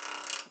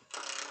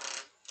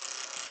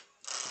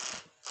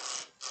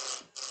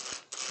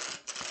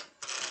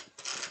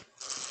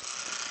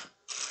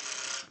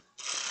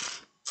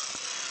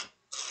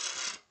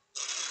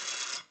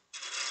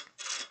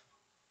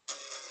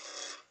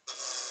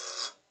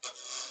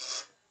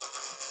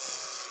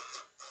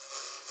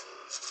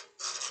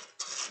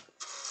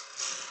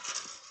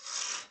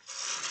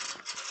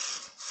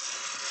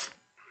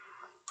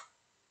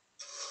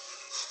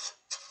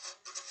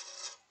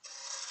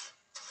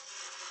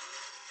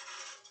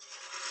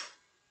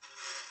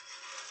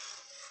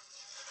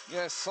 You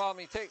guys saw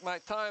me take my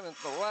time at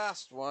the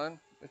last one.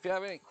 If you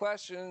have any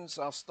questions,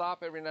 I'll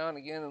stop every now and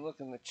again and look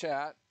in the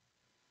chat.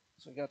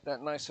 So we got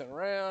that nice and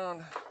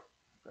round.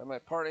 Grab my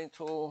parting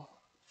tool.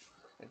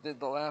 I did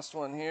the last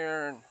one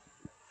here and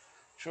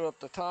drew up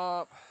the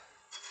top.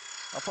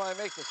 I'll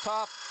probably make the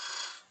top,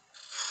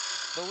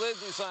 the lid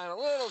design a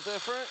little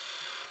different.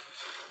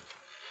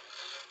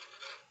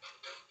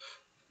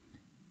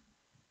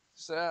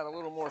 Just add a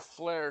little more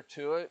flair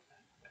to it.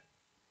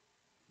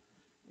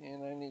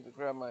 And I need to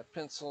grab my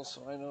pencil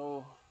so I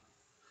know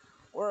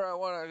where I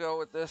want to go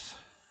with this.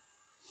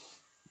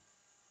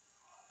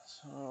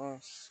 So I'm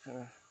just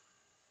gonna,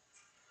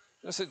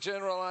 just a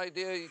general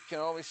idea, you can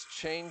always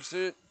change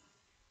it.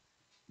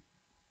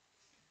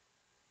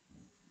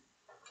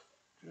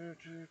 Need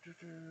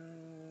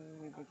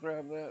to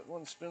grab that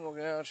one spindle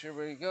gouge, here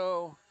we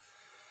go.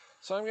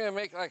 So I'm gonna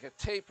make like a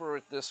taper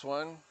with this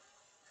one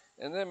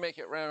and then make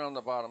it round on the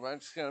bottom. I'm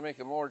just gonna make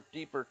a more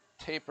deeper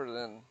taper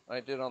than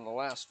I did on the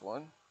last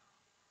one.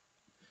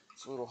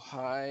 It's a little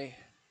high.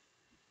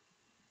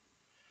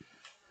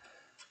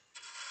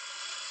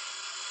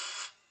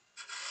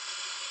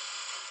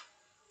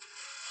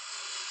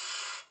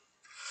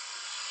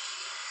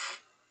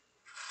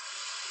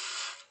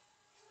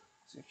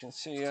 As you can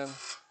see,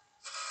 it's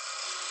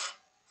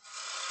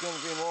going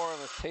to be more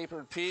of a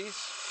tapered piece.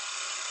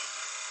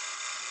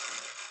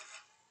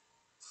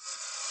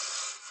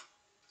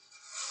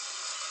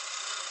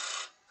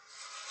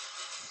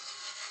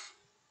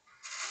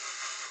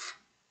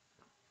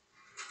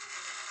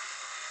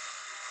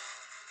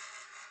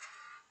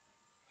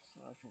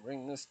 So I can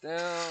bring this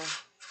down.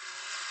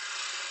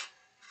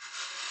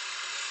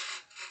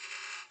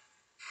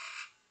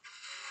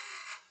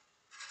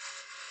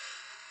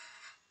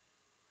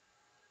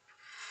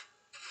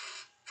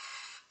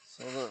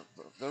 So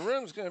the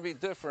rim's going to be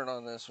different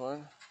on this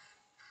one.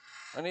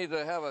 I need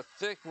to have a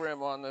thick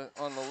rim on the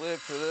lid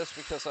for this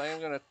because I am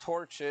going to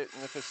torch it,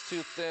 and if it's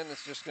too thin,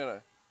 it's just going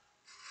to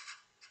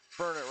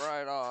burn it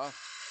right off.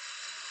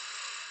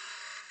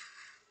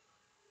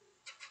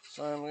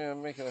 So I'm going to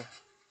make a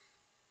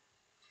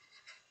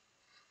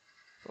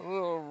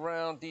little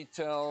round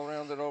detail,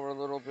 round it over a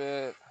little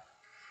bit.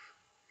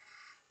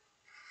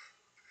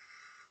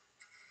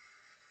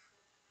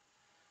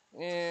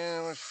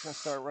 And we're just going to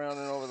start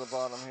rounding over the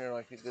bottom here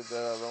like we did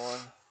that other one.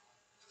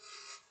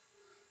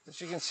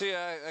 As you can see,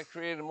 I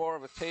created more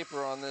of a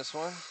taper on this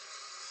one.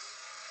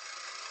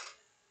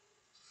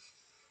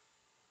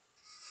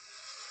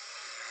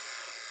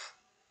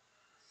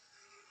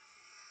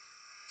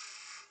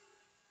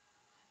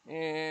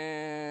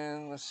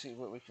 And let's see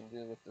what we can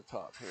do with the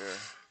top here.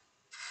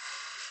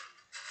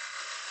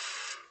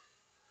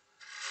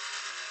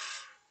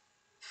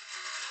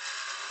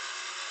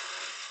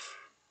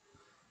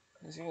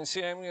 As you can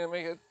see, I'm going to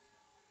make a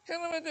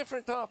kind of a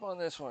different top on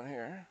this one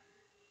here.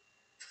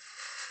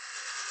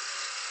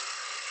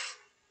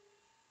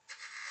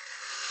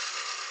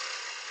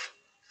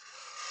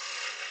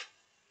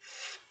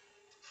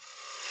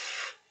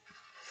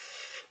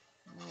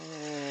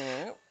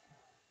 Yep.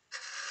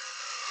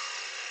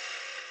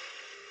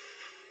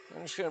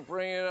 I'm just going to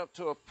bring it up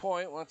to a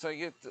point once I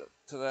get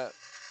to that.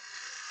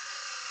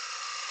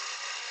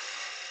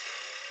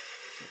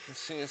 You can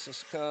see it's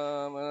just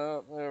coming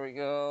up. There we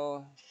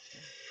go.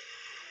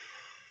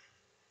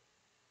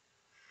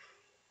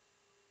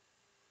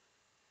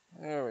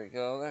 There we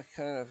go. That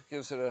kind of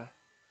gives it a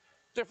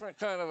different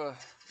kind of a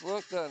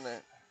look, doesn't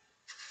it?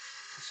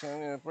 So I'm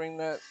going to bring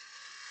that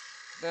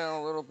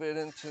down a little bit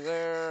into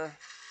there.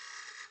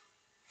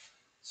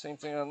 Same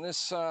thing on this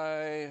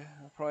side.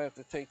 I'll probably have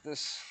to take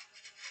this,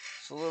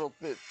 it's a little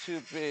bit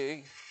too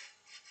big.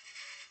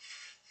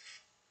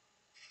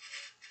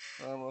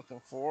 What I'm looking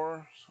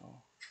for. So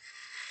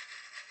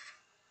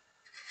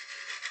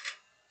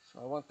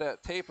I want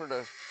that taper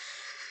to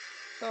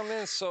come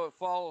in so it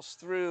follows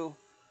through,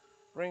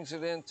 brings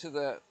it into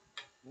that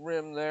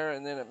rim there,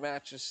 and then it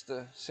matches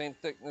the same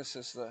thickness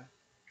as the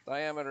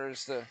diameter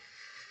as the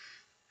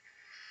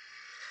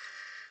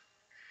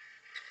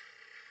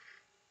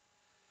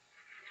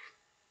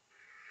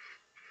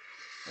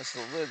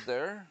lid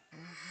there.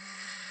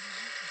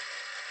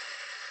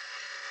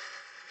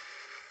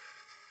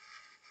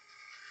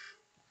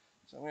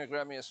 So I'm going to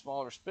grab me a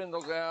smaller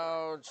spindle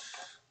gouge.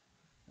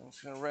 I'm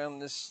just going to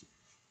round this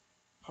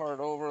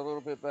part over a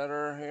little bit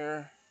better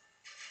here.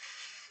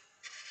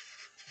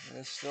 And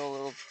it's still a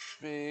little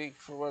big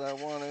for what I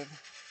wanted.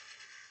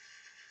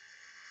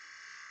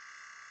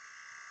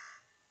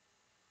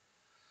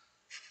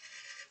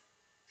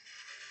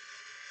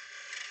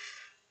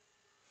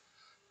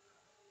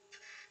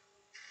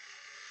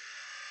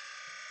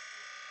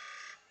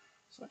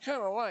 So I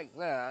kind of like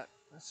that.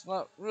 It's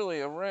not really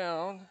a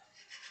round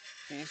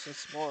piece,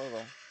 it's more of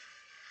a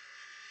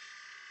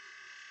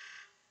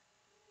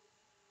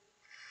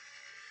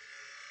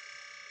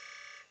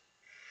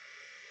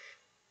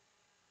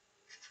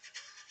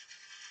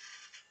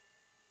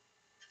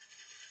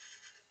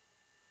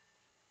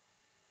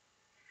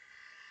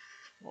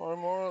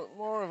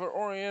more of an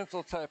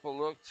oriental type of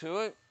look to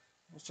it,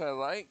 which I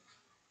like.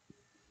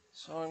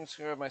 So I'm just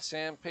gonna grab my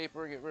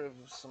sandpaper, get rid of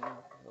some of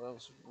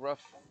those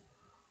rough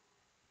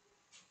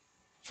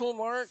tool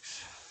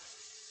marks.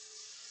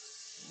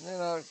 And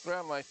then I'll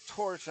grab my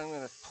torch. I'm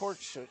gonna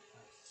torch it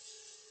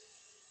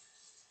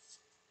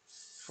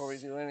before we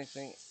do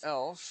anything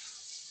else.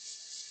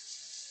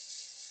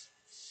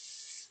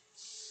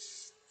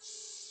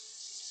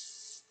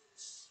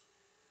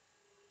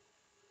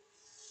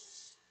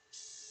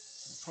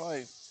 I'll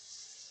probably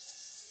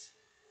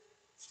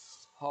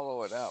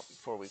hollow it out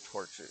before we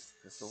torch it,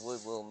 because the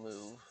wood will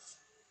move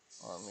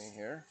on me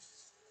here.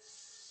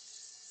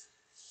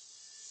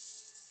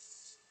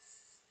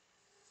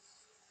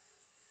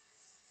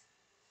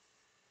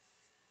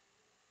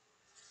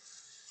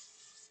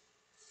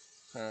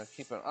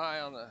 Keep an eye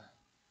on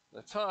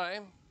the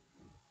time.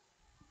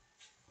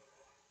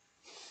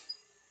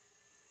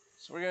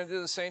 So we're going to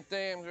do the same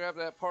thing. Grab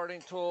that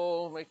parting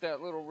tool, make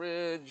that little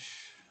ridge.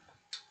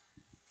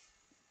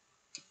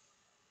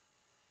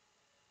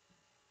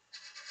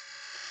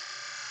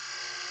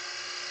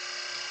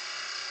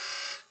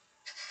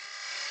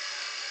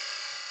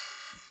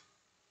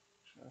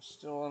 I'm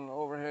still on the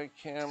overhead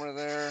camera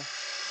there.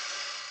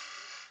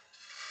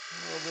 A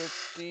little bit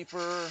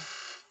deeper.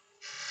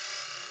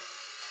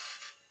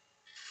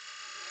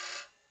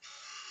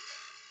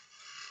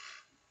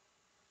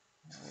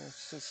 And it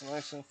sits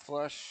nice and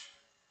flush.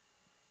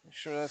 Make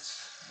sure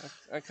that's,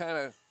 I kind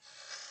of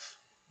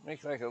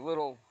make like a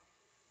little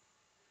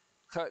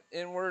cut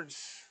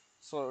inwards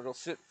so it'll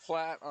sit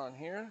flat on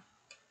here.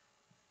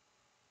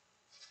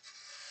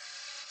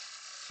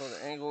 So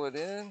to angle it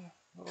in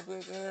a little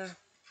bit there.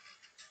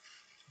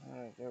 All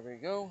right, there we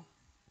go.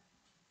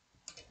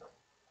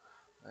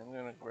 I'm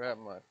gonna grab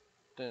my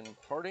thin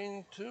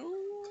parting tool.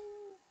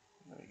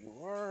 There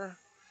you are.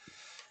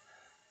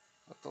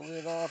 Put the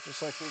lid off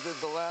just like we did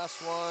the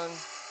last one.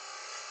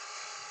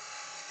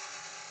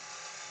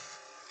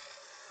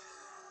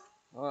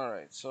 All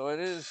right, so it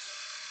is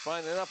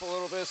finding up a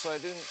little bit, so I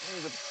didn't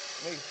need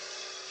to make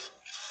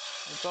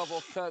a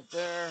double cut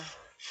there.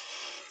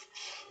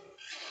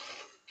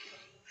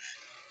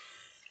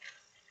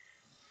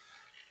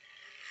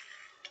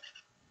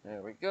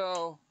 There we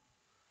go.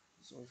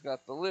 So we've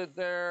got the lid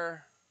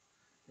there.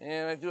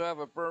 And I do have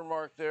a burn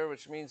mark there,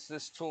 which means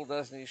this tool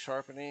does need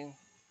sharpening.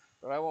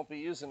 But I won't be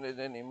using it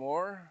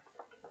anymore.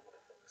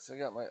 So I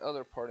got my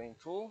other parting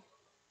tool.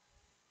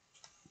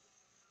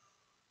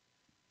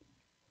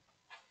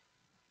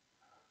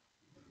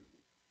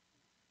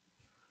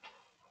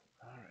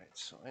 All right,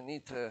 so I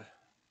need to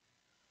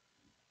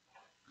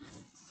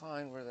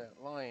find where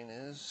that line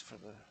is for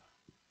the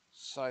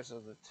size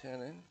of the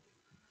tenon.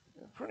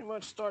 It pretty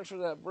much starts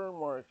where that burn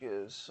mark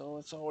is, so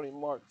it's already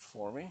marked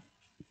for me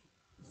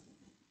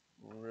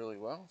really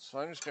well. So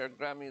I'm just gonna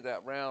grab me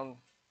that round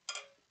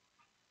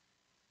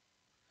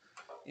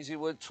easy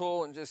wood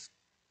tool and just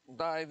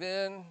dive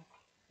in.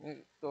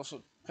 It's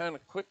also kind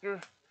of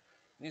quicker.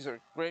 These are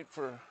great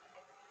for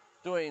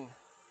doing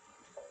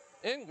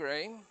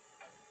ingrain.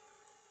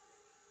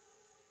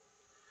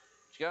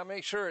 You gotta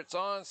make sure it's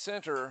on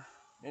center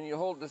and you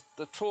hold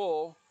the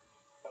tool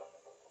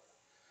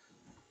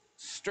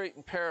straight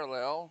and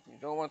parallel. You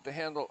don't want the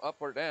handle up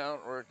or down,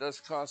 or it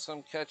does cause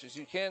some catches.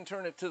 You can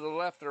turn it to the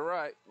left or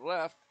right,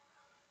 left,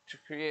 to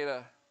create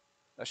a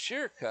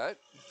shear cut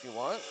if you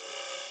want.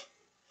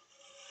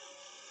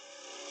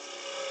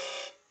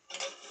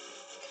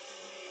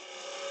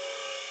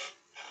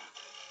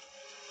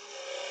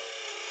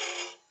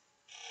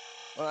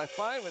 What I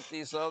find with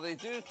these though, they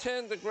do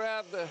tend to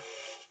grab the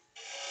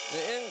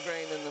end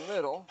grain in the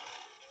middle.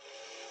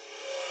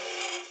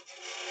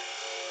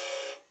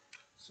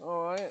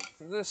 So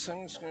for this,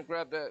 I'm just going to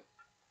grab that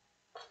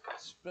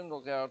spindle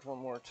gouge one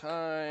more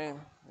time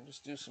and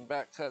just do some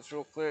back cuts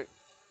real quick.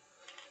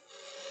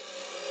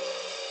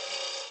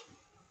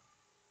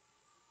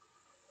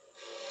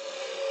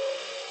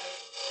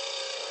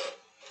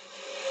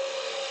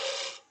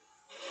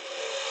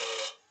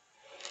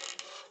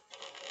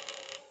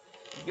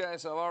 You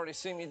guys have already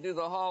seen me do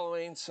the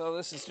hollowing, so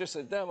this is just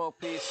a demo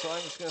piece, so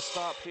I'm just going to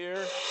stop here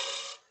and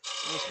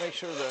just make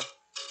sure to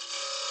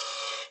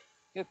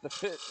get the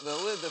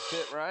lid to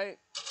fit right.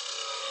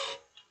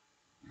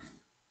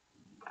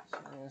 So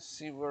I'm going to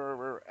see where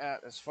we're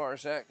at as far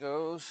as that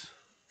goes.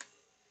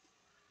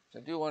 I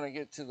do want to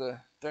get to the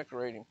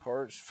decorating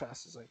part as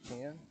fast as I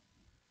can.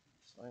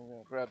 So I'm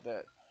going to grab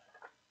that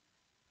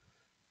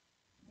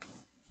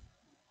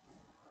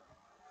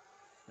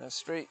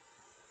straight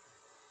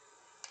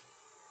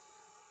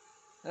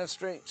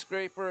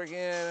scraper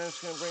again. I'm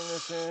just going to bring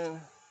this in.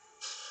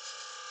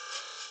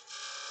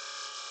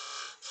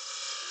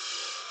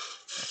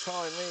 I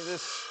probably made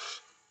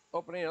this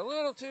opening a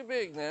little too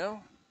big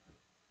now.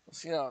 We'll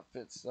see how it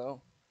fits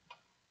though.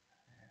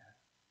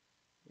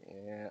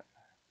 Yeah,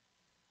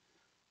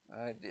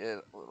 I did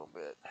a little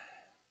bit.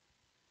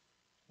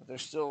 But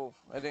there's still,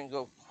 I didn't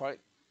go quite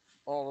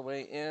all the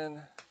way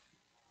in.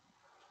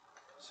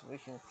 So we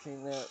can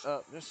clean that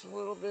up just a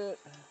little bit.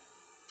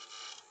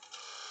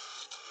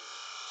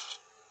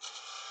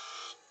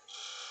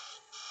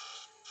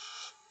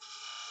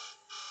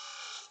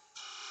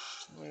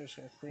 We're just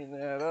going to clean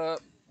that up.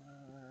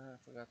 I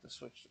forgot to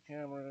switch the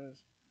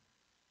cameras.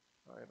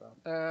 Sorry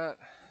about that.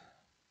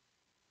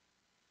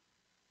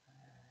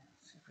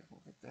 Let's see if we can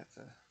get that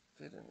to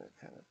fit in there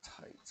kind of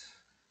tight.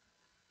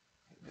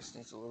 It just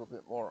needs a little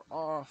bit more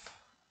off.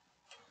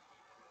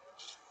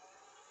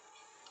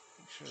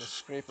 Make sure the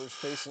scraper's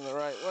facing the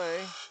right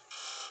way.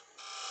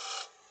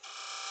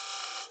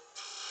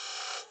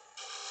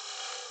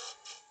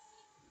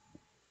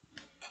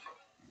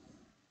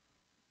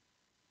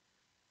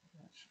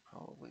 That should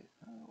probably,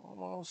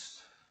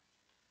 almost.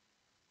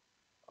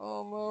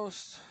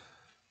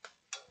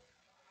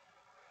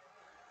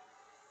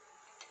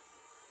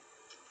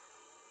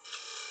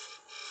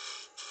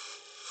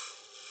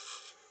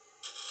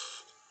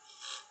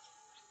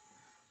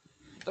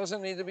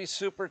 Doesn't need to be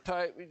super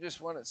tight. We just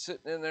want it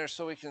sitting in there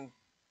so we can,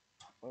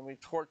 when we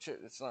torch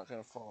it, it's not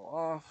going to fall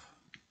off.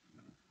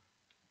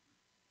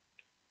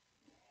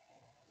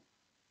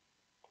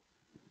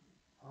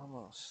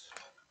 Almost.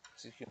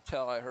 As you can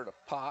tell, I heard a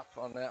pop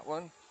on that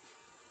one.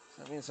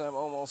 So that means I'm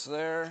almost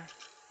there.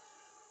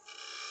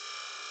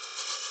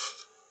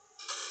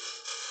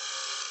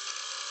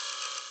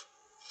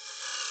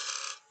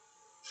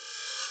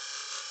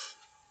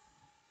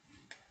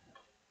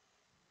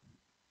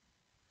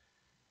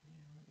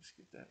 Let's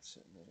get that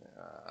sitting in there.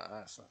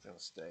 That's not going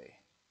to stay.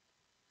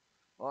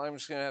 Well, I'm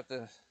just going to have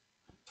to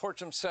torch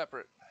them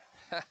separate.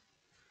 All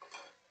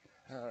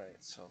right,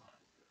 so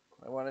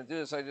what I want to do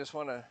is I just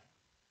want to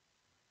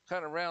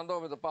kind of round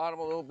over the bottom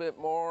a little bit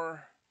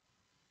more.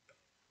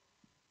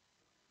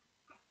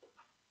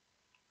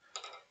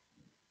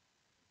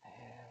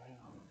 And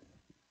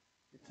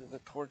get to the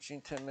torching,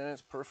 10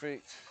 minutes,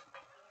 perfect.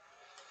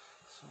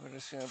 So we're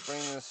just going to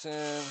bring this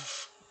in,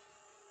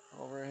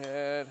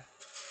 overhead,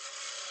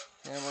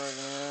 hammer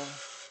again.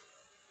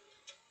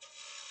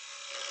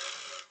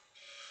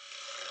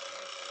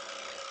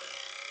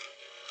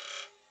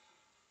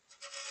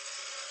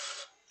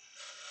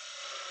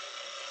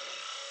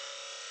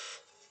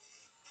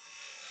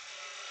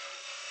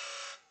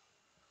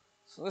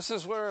 So this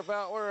is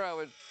about where I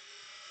would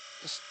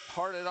just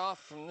part it off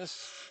from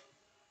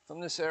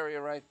this area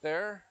right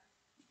there.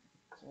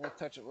 So I'm going to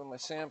touch it with my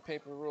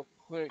sandpaper real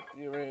quick.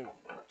 Get rid of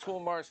tool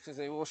marks because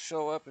they will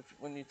show up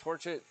when you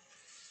torch it.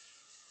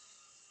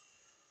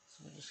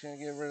 So I'm just going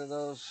to get rid of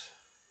those.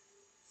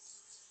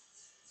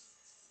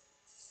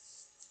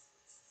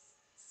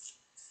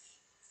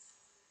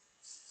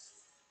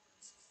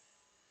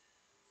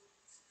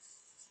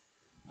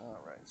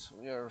 All right, so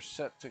we are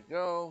set to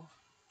go.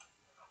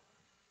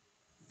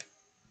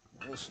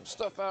 Move some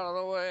stuff out of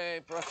the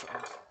way, brush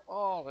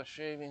all the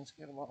shavings,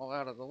 get them all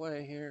out of the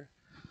way here.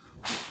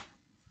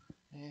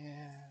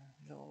 And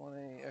you don't want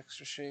any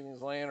extra shavings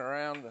laying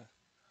around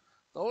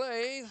the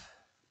lathe,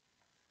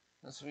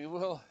 as we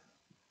will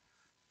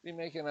be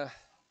making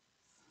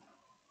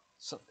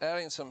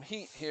adding some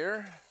heat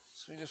here.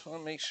 So we just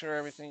want to make sure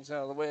everything's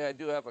out of the way. I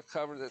do have a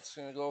cover that's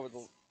going to go over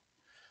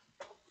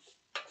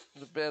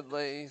the bed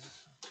lathe,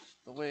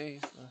 the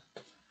lathe.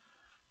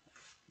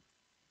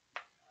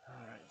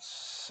 All right,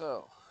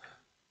 so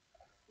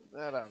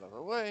that out of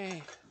the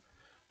way.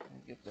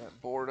 Get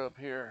that board up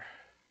here.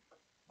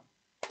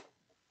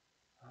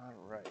 All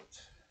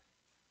right.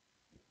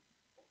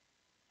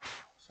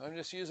 So I'm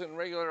just using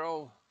regular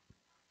old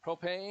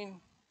propane.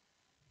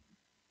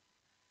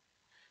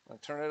 I'll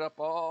turn it up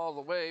all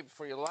the way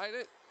before you light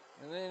it,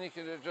 and then you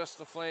can adjust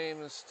the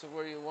flame as to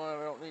where you want.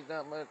 I don't need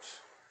that much.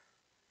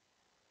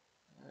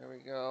 There we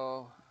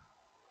go.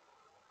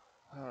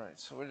 All right,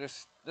 so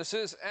this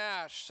is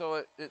ash, so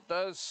it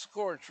does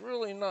scorch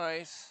really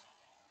nice.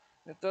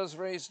 It does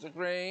raise the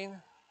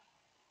grain,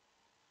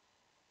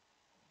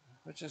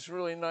 which is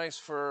really nice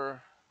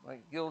for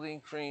like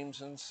gilding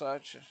creams and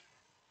such.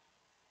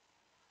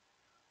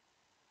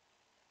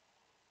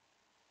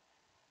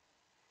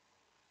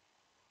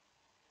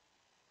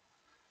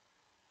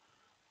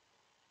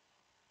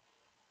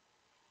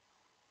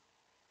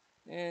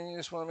 And you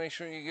just want to make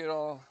sure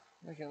you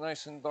make it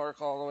nice and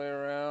dark all the way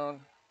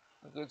around.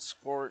 A good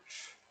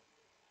scorch.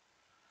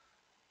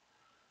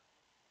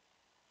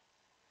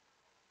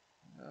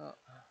 Yeah.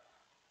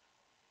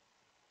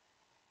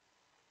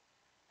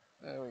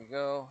 There we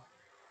go.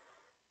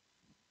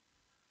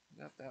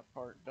 Got that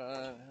part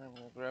done. I'm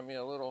going to grab me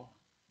a little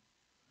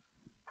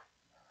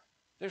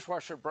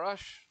dishwasher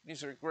brush.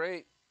 These are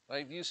great. I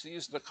used to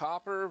use the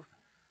copper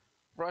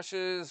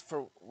brushes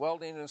for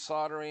welding and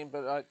soldering,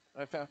 but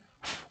I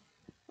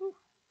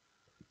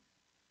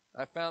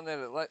found that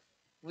it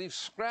leaves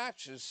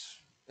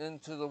scratches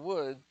into the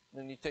wood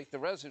when you take the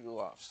residue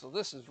off. So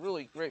this is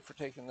really great for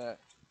taking that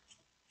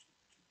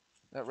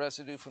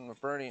residue from the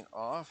burning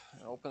off.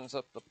 It opens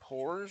up the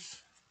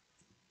pores.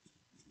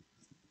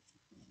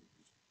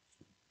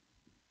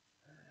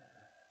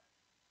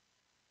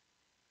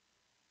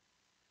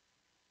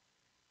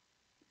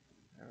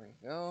 There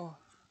we go.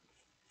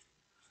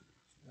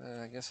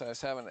 I guess I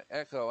was having an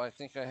echo. I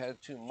think I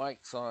had two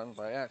mics on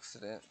by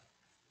accident.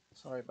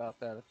 Sorry about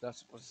that if that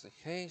was the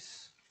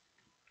case.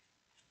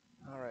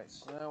 All right,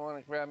 so now I want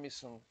to grab me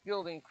some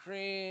gilding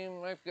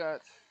cream. I've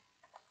got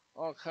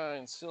all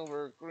kinds,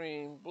 silver,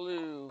 green,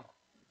 blue.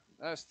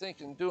 I was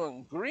thinking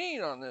doing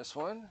green on this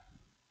one.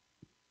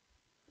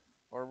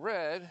 Or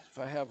red, if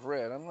I have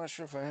red. I'm not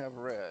sure if I have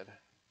red.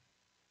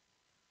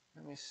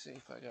 Let me see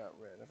if I got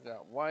red. I've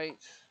got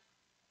white,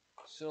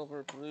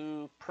 silver,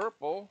 blue,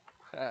 purple.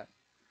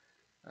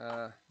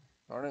 Darn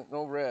it,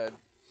 no red.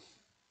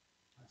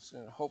 It's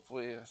gonna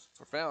hopefully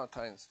for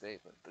Valentine's Day,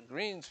 but the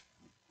greens,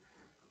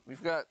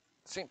 we've got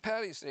St.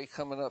 Patty's Day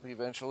coming up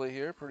eventually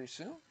here pretty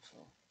soon. So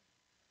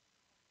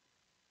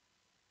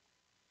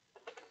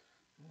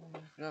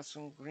we've got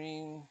some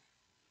green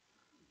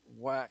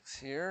wax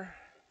here.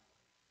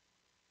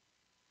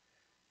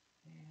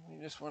 You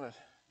just want to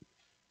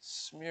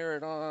smear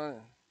it on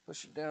and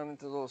push it down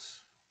into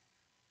those,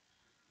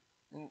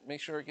 and make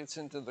sure it gets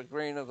into the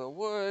grain of the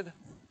wood.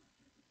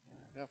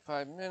 I've got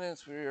 5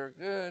 minutes, we are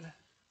good.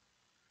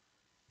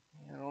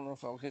 I don't know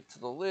if I'll get to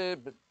the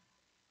lid, but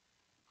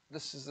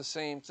this is the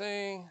same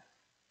thing.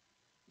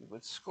 You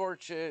would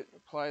scorch it,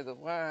 apply the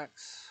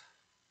wax,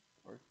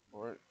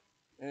 or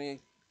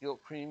any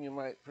gilt cream you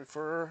might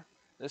prefer.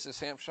 This is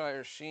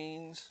Hampshire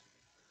Sheens.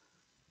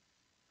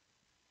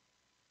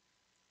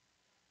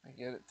 I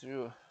get it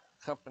through a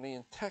company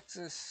in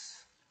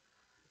Texas.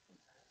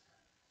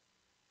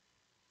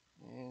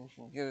 And you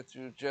can get it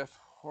through Jeff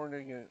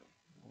Hornig, you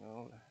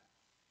know.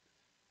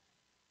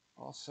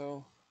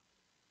 Also,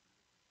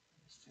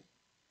 just take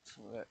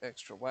some of that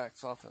extra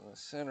wax off in the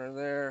center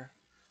there.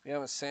 We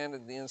haven't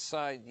sanded the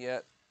inside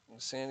yet.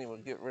 The sanding will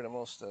get rid of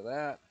most of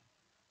that.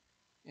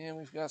 And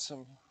we've got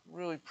some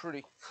really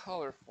pretty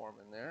color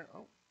forming there.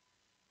 Oh,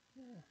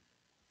 yeah.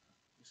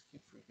 Just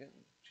keep forgetting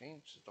to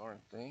change the darn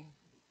thing.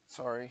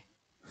 Sorry.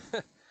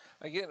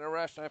 I get in a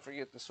rush and I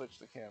forget to switch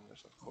the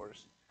cameras, of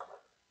course.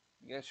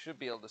 You guys should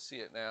be able to see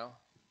it now.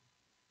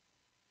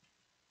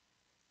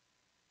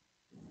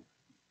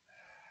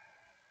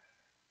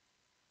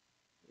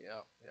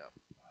 Yep.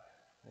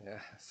 Yeah,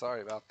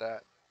 sorry about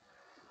that.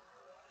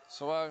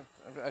 So I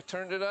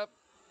turned it up.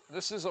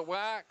 This is a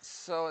wax,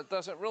 so it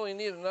doesn't really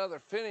need another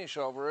finish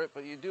over it,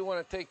 but you do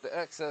want to take the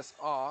excess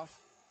off.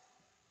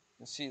 You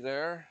can see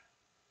there.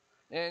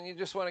 And you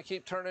just want to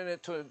keep turning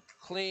it to a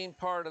clean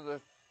part of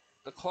the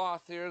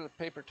cloth here, the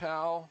paper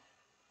towel,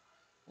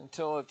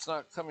 until it's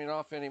not coming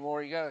off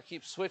anymore. You got to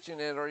keep switching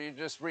it, or you're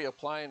just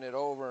reapplying it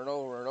over and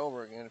over and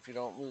over again if you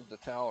don't move the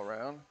towel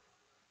around.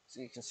 So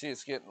you can see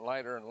it's getting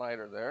lighter and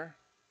lighter there.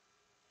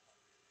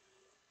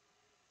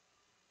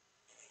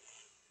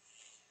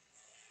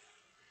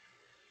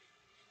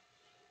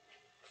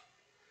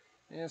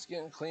 And it's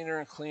getting cleaner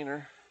and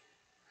cleaner.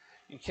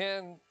 You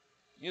can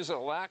use a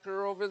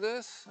lacquer over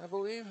this, I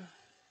believe,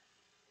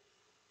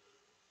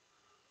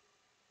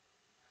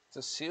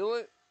 to seal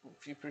it,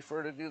 if you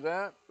prefer to do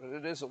that. But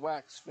it is a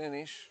wax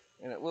finish,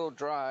 and it will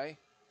dry.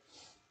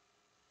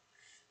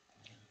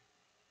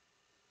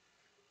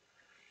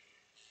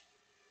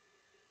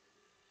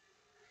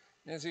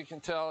 As you can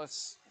tell,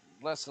 it's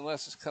less and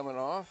less is coming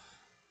off.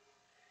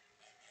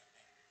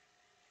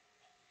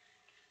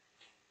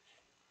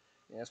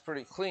 Yeah, it's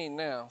pretty clean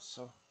now,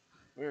 so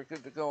we're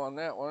good to go on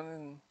that one.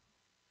 And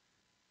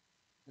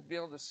you'll be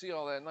able to see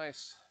all that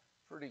nice,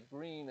 pretty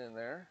green in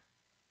there.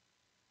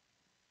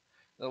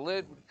 The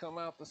lid would come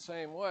out the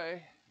same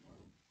way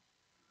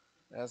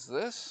as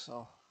this,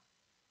 so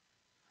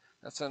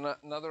that's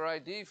another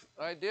idea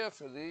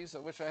for these. I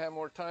wish I had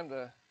more time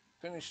to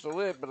finish the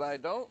lid, but I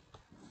don't.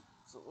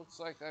 So it looks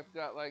like I've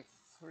got like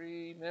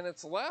 3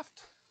 minutes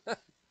left.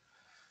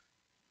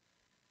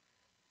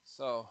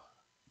 So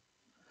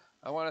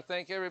I want to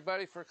thank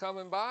everybody for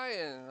coming by,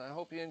 and I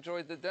hope you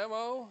enjoyed the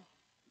demo.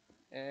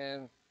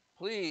 And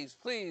please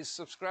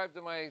subscribe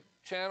to my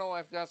channel.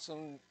 I've got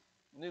some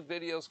new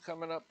videos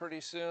coming up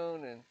pretty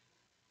soon,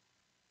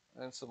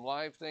 and some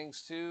live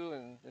things too.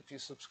 And if you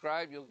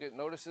subscribe, you'll get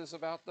notices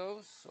about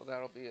those. So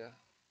that'll be a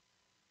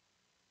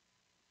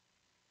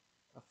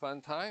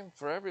fun time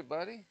for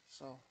everybody.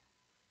 So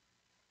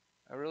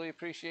I really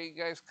appreciate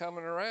you guys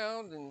coming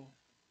around, and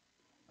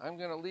I'm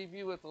gonna leave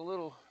you with a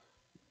little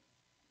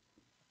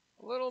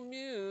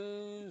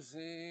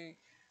music.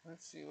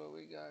 Let's see what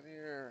we got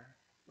here.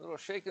 A little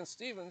Shakin'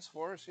 Stevens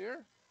for us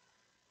here.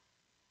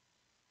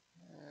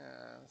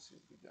 Yeah, let's see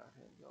if we got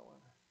him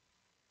going.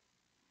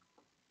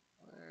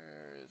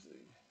 Where is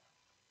he?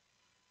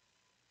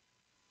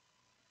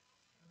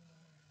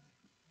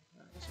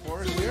 This for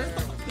us here.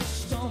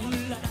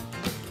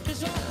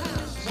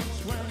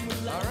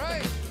 All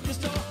right.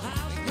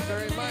 Thank you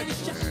very much.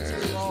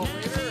 We're all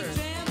here.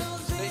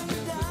 Stay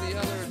tuned for the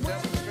other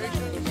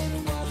demonstrations. This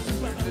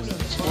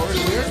is for us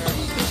here.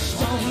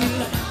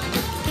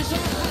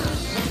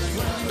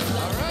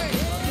 All right.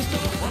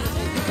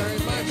 Thank you very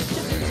much.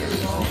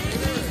 We're all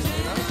here.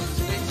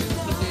 Stay tuned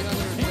for the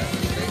other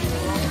demonstrations.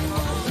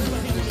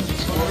 This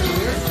is for us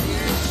here.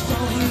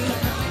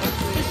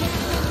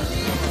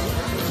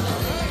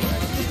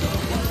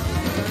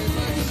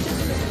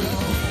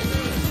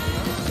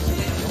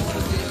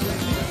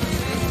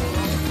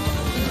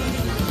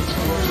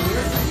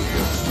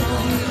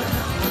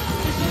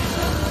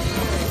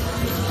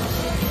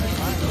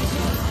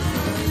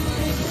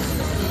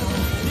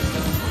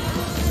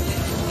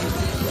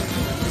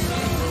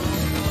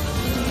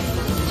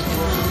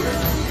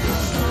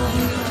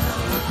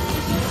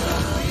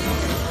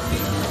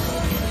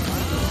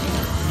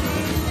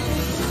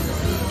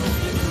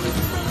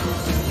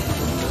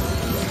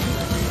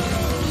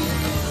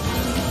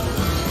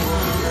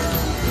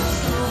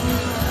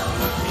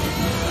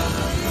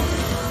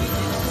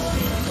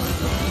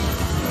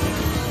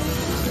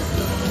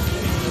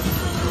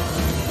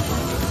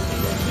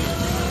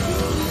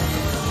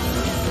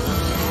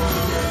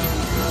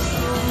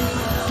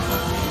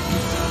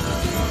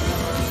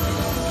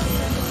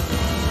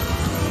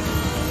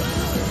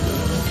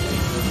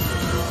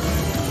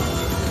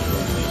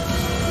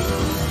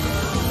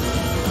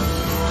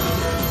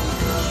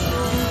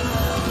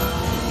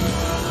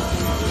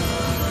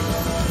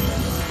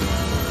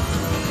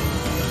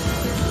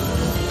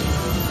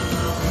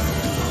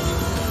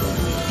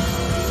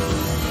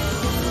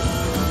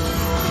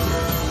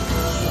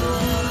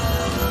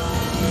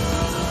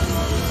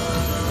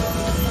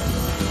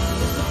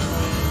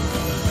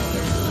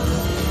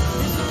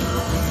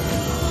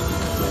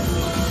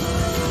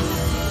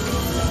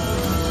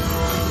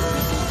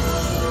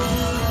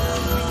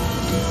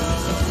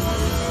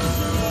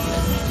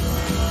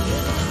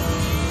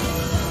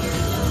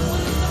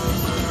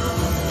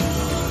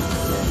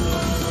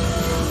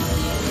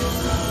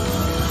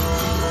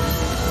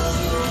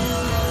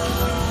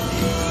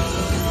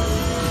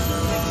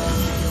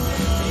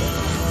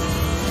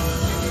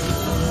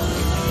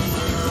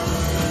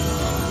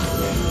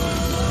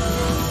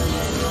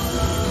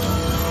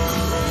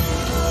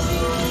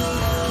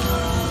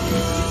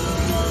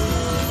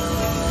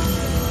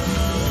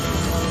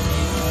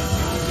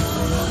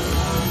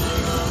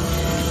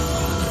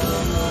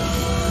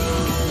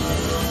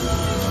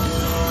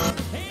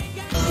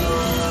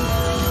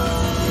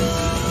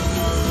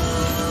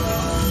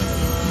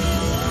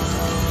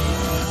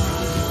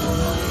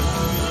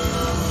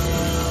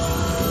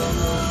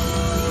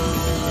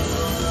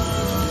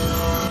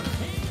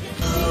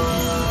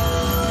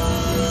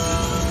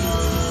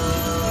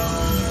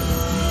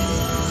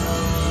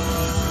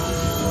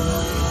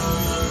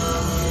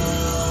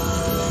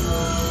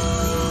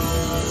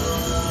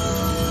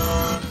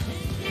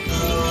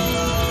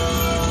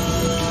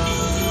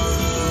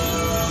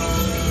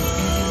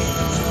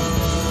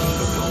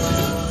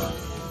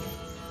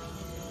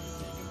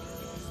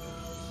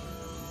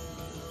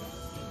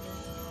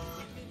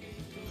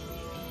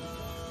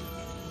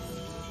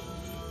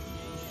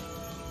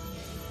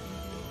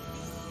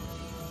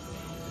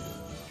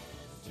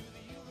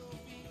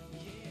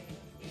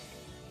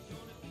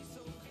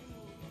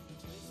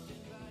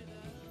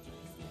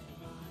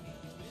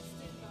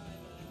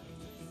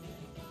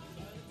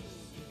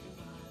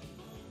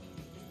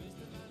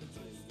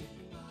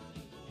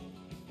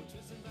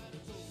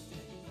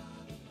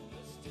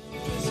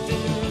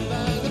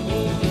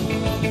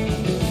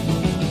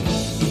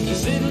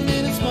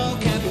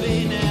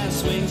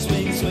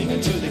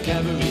 Swinging to the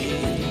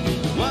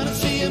cabaret. Wanna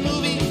see a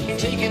movie,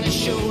 taking a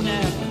show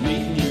now.